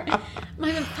down here.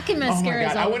 My fucking Oh my mascara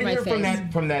is God! I all want over to my hear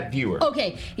face. from that viewer.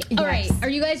 Okay, all right. Are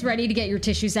you guys ready to get your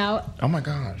tissues out? Oh my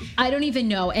gosh! I don't even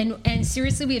know. And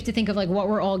seriously, we have to think of like what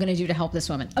we're all going to do to help this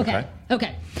woman.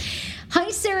 Okay. Hi,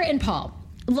 Sarah and Paul.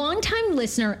 Longtime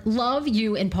listener, love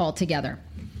you and Paul together.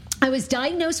 I was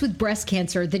diagnosed with breast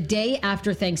cancer the day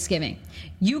after Thanksgiving.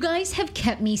 You guys have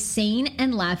kept me sane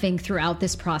and laughing throughout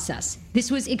this process.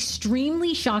 This was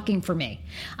extremely shocking for me.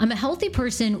 I'm a healthy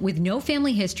person with no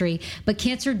family history, but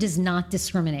cancer does not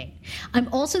discriminate.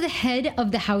 I'm also the head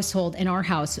of the household in our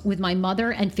house with my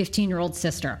mother and 15-year-old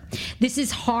sister. This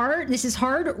is hard,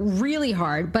 really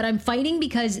hard, but I'm fighting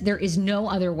because there is no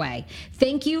other way.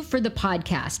 Thank you for the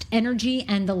podcast, energy,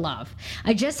 and the love.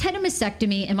 I just had a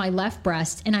mastectomy in my left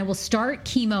breast, and I will start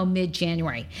chemo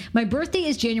mid-January. My birthday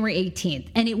is January 18th,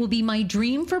 and it will be my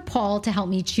dream for Paul to help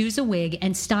me choose a wig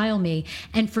and style me,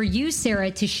 and for you, Sarah,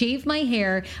 to shave my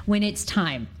hair when it's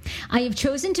time. I have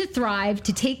chosen to thrive,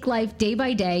 to take life day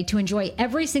by day, to enjoy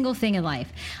every single thing in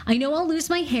life. I know I'll lose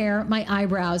my hair, my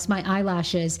eyebrows, my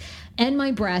eyelashes, and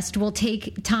my breast will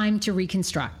take time to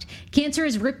reconstruct. Cancer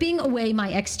is ripping away my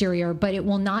exterior, but it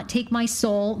will not take my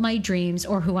soul, my dreams,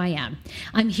 or who I am.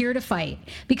 I'm here to fight.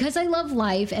 Because I love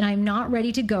life and I'm not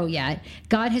ready to go yet,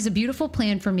 God has a beautiful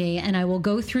plan for me, and I will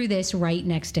go through this right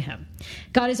next to him.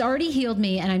 God has already healed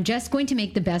me, and I'm just going to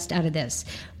make the best out of this.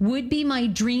 Would be my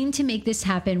dream to make this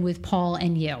happen with Paul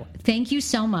and you. Thank you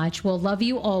so much. We'll love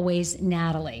you always,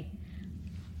 Natalie.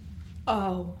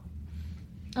 Oh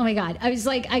my God. I was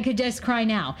like, I could just cry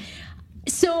now.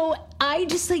 So I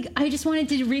just wanted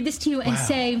to read this to you and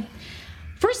say,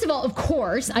 first of all, of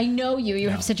course, I know you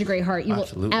have such a great heart. You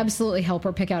will absolutely help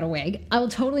her pick out a wig. I will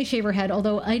totally shave her head,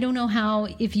 although I don't know how,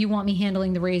 if you want me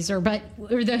handling the razor,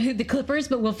 or the clippers,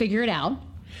 but we'll figure it out.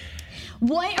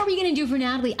 What are we going to do for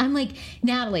Natalie? I'm like,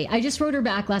 Natalie, I just wrote her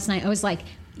back last night. I was like,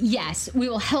 yes, we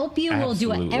will help you. Absolutely.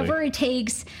 We'll do whatever it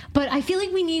takes. But I feel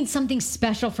like we need something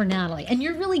special for Natalie. And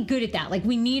you're really good at that. Like,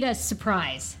 we need a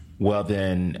surprise. Well,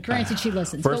 then, granted, she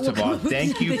listens. First of all,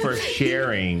 thank you for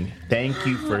sharing. Thank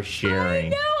you for sharing. I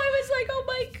know. I was like, oh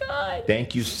my God.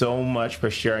 Thank you so much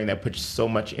for sharing. That puts so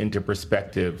much into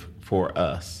perspective for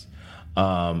us.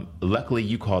 Luckily,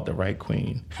 you called the right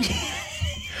queen.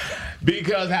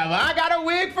 Because have I got a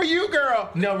wig for you,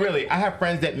 girl? No, really. I have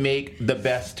friends that make the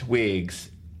best wigs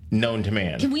known to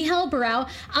man. Can we help her out?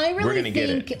 I really think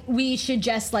get it. We should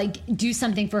just like do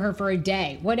something for her for a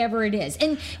day, whatever it is.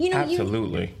 And you know,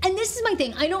 absolutely. And this is my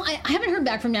thing. I haven't heard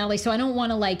back from Natalie, so I don't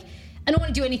want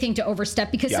to do anything to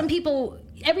overstep, because some people,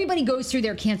 everybody goes through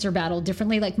their cancer battle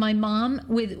differently. Like my mom,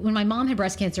 when my mom had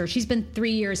breast cancer, she's been 3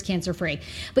 years cancer free,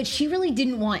 but she really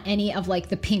didn't want any of like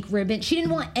the pink ribbon. She didn't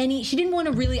want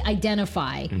to really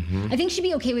identify. Mm-hmm. I think she'd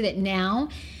be okay with it now.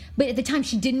 But at the time,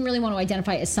 she didn't really want to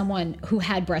identify as someone who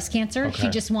had breast cancer. Okay. She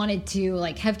just wanted to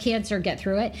like have cancer, get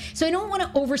through it. So I don't want to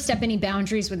overstep any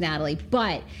boundaries with Natalie.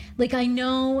 But like, I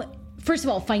know, first of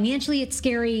all, financially it's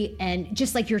scary, and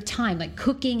just like your time, like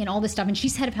cooking and all this stuff. And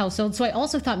she's head of household. So I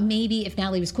also thought maybe if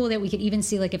Natalie was cool with it, we could even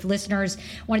see like if listeners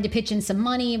wanted to pitch in some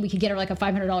money, we could get her like a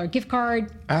 $500 gift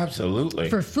card. Absolutely.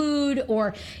 For food,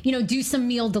 or, you know, do some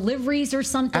meal deliveries or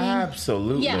something.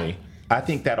 Absolutely. Yeah. I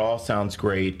think that all sounds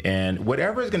great, and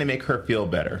whatever is going to make her feel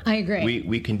better, I agree.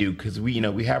 We can do, because we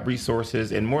have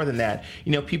resources, and more than that,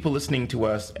 people listening to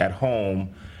us at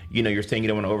home, you're saying you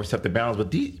don't want to overstep the bounds,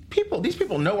 but these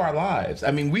people know our lives.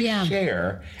 I mean, we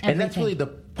share, and that's really the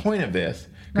point of this.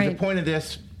 Because the point of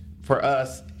this for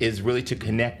us is really to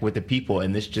connect with the people,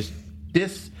 and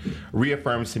this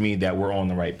reaffirms to me that we're on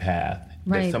the right path.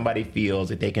 Right. That somebody feels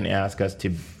that they can ask us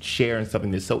to share in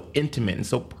something that's so intimate and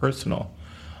so personal.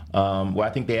 Well, I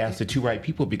think they asked the two right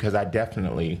people, because I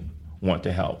definitely want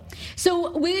to help.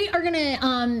 So we are going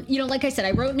to, like I said,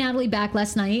 I wrote Natalie back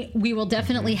last night. We will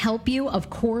definitely help you,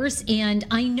 of course. And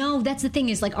I know that's the thing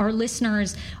is, like, our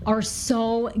listeners are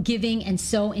so giving and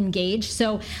so engaged.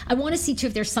 So I want to see, too,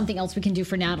 if there's something else we can do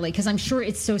for Natalie, because I'm sure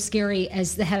it's so scary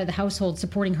as the head of the household,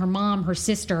 supporting her mom, her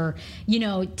sister,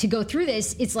 to go through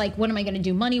this. It's like, what am I going to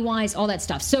do money-wise, all that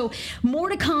stuff. So more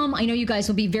to come. I know you guys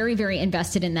will be very, very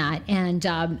invested in that. And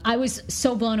I was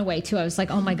so blown away, too. I was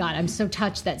like, oh, my God, I'm so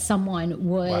touched that someone someone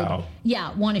would, Wow.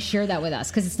 want to share that with us,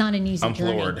 because it's not an easy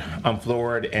journey. I'm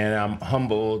floored, and I'm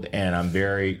humbled, and I'm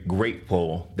very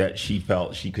grateful that she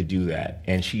felt she could do that,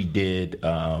 and she did.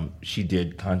 She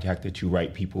did contact the two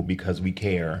right people because we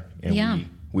care, and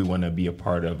we want to be a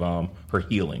part of her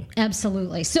healing.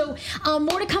 Absolutely. So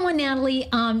more to come on Natalie.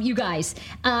 You guys,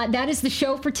 that is the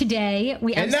show for today.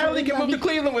 And Natalie can move to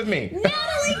Cleveland with me.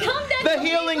 Natalie, come down The to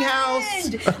Healing Cleveland.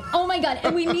 House. Oh my God.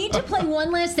 And we need to play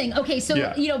one last thing. Okay, so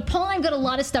Paul and I've got a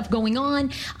lot of stuff going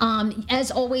on.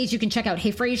 As always, you can check out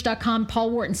heyfrase.com,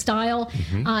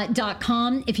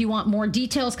 paulwhartonstyle.com if you want more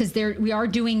details, because we are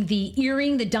doing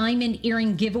the diamond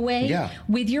earring giveaway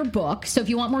with your book. So if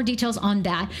you want more details on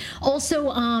that.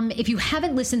 Also, if you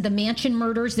haven't listened to the Mansion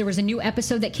Murders, there was a new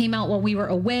episode that came out while we were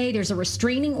away. There's a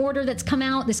restraining order that's come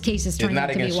out. This case is turning out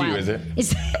to be wild. It's not against you,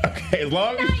 is it? Okay, as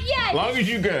long as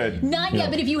you're good. Not yet,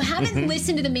 but if you haven't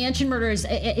listened to the Mansion Murders,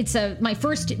 it's my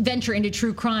first venture into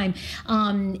true crime.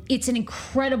 It's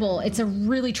a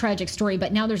really tragic story,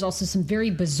 but now there's also some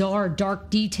very bizarre, dark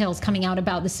details coming out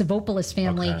about the Savopoulos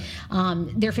family. Okay.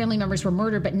 Their family members were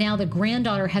murdered, but now the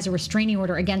granddaughter has a restraining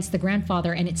order against the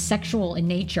grandfather, and it's sexual in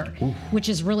nature, which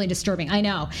is really disturbing. I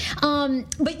know.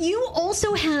 But you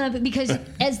also have, because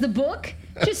as the book,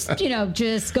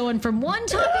 just going from one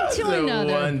topic to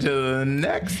another. One to the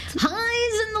next.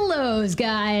 Highs and the lows,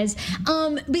 guys.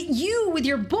 But you, with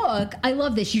your book, I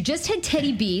love this. You just had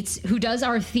Teddy Beats, who does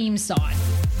our theme song.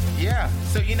 Yeah.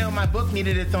 So, my book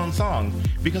needed its own song,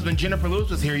 because when Jennifer Lewis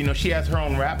was here, she has her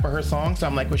own rap for her song. So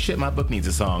I'm like, well, shit, my book needs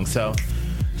a song. So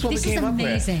that's what we came up with.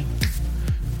 This is amazing.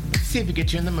 See if we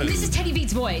get you in the mood. This is Teddy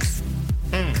Beats' voice.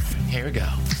 Here we go.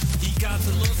 He got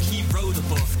the look, he wrote a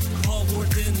book. Paul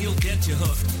Wharton, he'll get you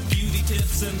hooked. Beauty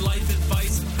tips and life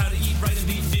advice. How to eat right and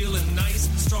be feeling nice.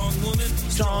 Strong woman,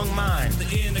 strong mind. The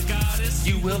inner goddess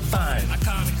you will find.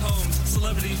 Iconic homes,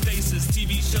 celebrity faces,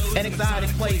 TV shows, and exotic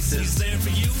places. He's there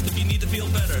for you if you need to feel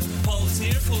better. Paul is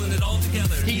here pulling it all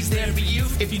together. He's there for you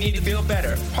if you need to feel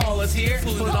better. Paul is here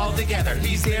pulling it all together.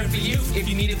 He's there for you if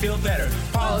you need to feel better.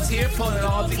 Paul is here pulling it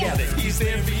all together. He's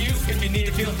there for you if you need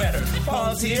to feel better.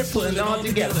 Paul is here pulling it all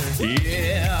together.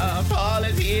 Yeah, Paul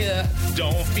is here.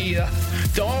 Don't fear,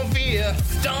 don't fear,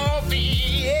 don't fear.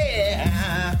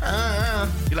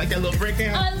 You like that little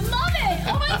breakdown? I love it.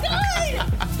 Oh my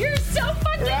God, you're so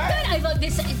fucking good. I love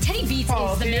this. Teddy Beats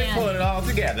Paul's is the here man. Pulling it all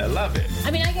together. Love it.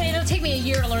 I mean, it'll take me a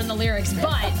year to learn the lyrics,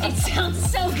 but it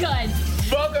sounds so good.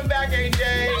 Welcome back,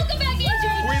 AJ. Welcome back,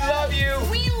 AJ. We love you.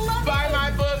 We love you. Buy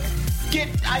my book. Get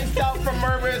iced out from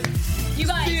Murmurs. You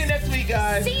guys. See you next week,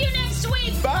 guys. See you next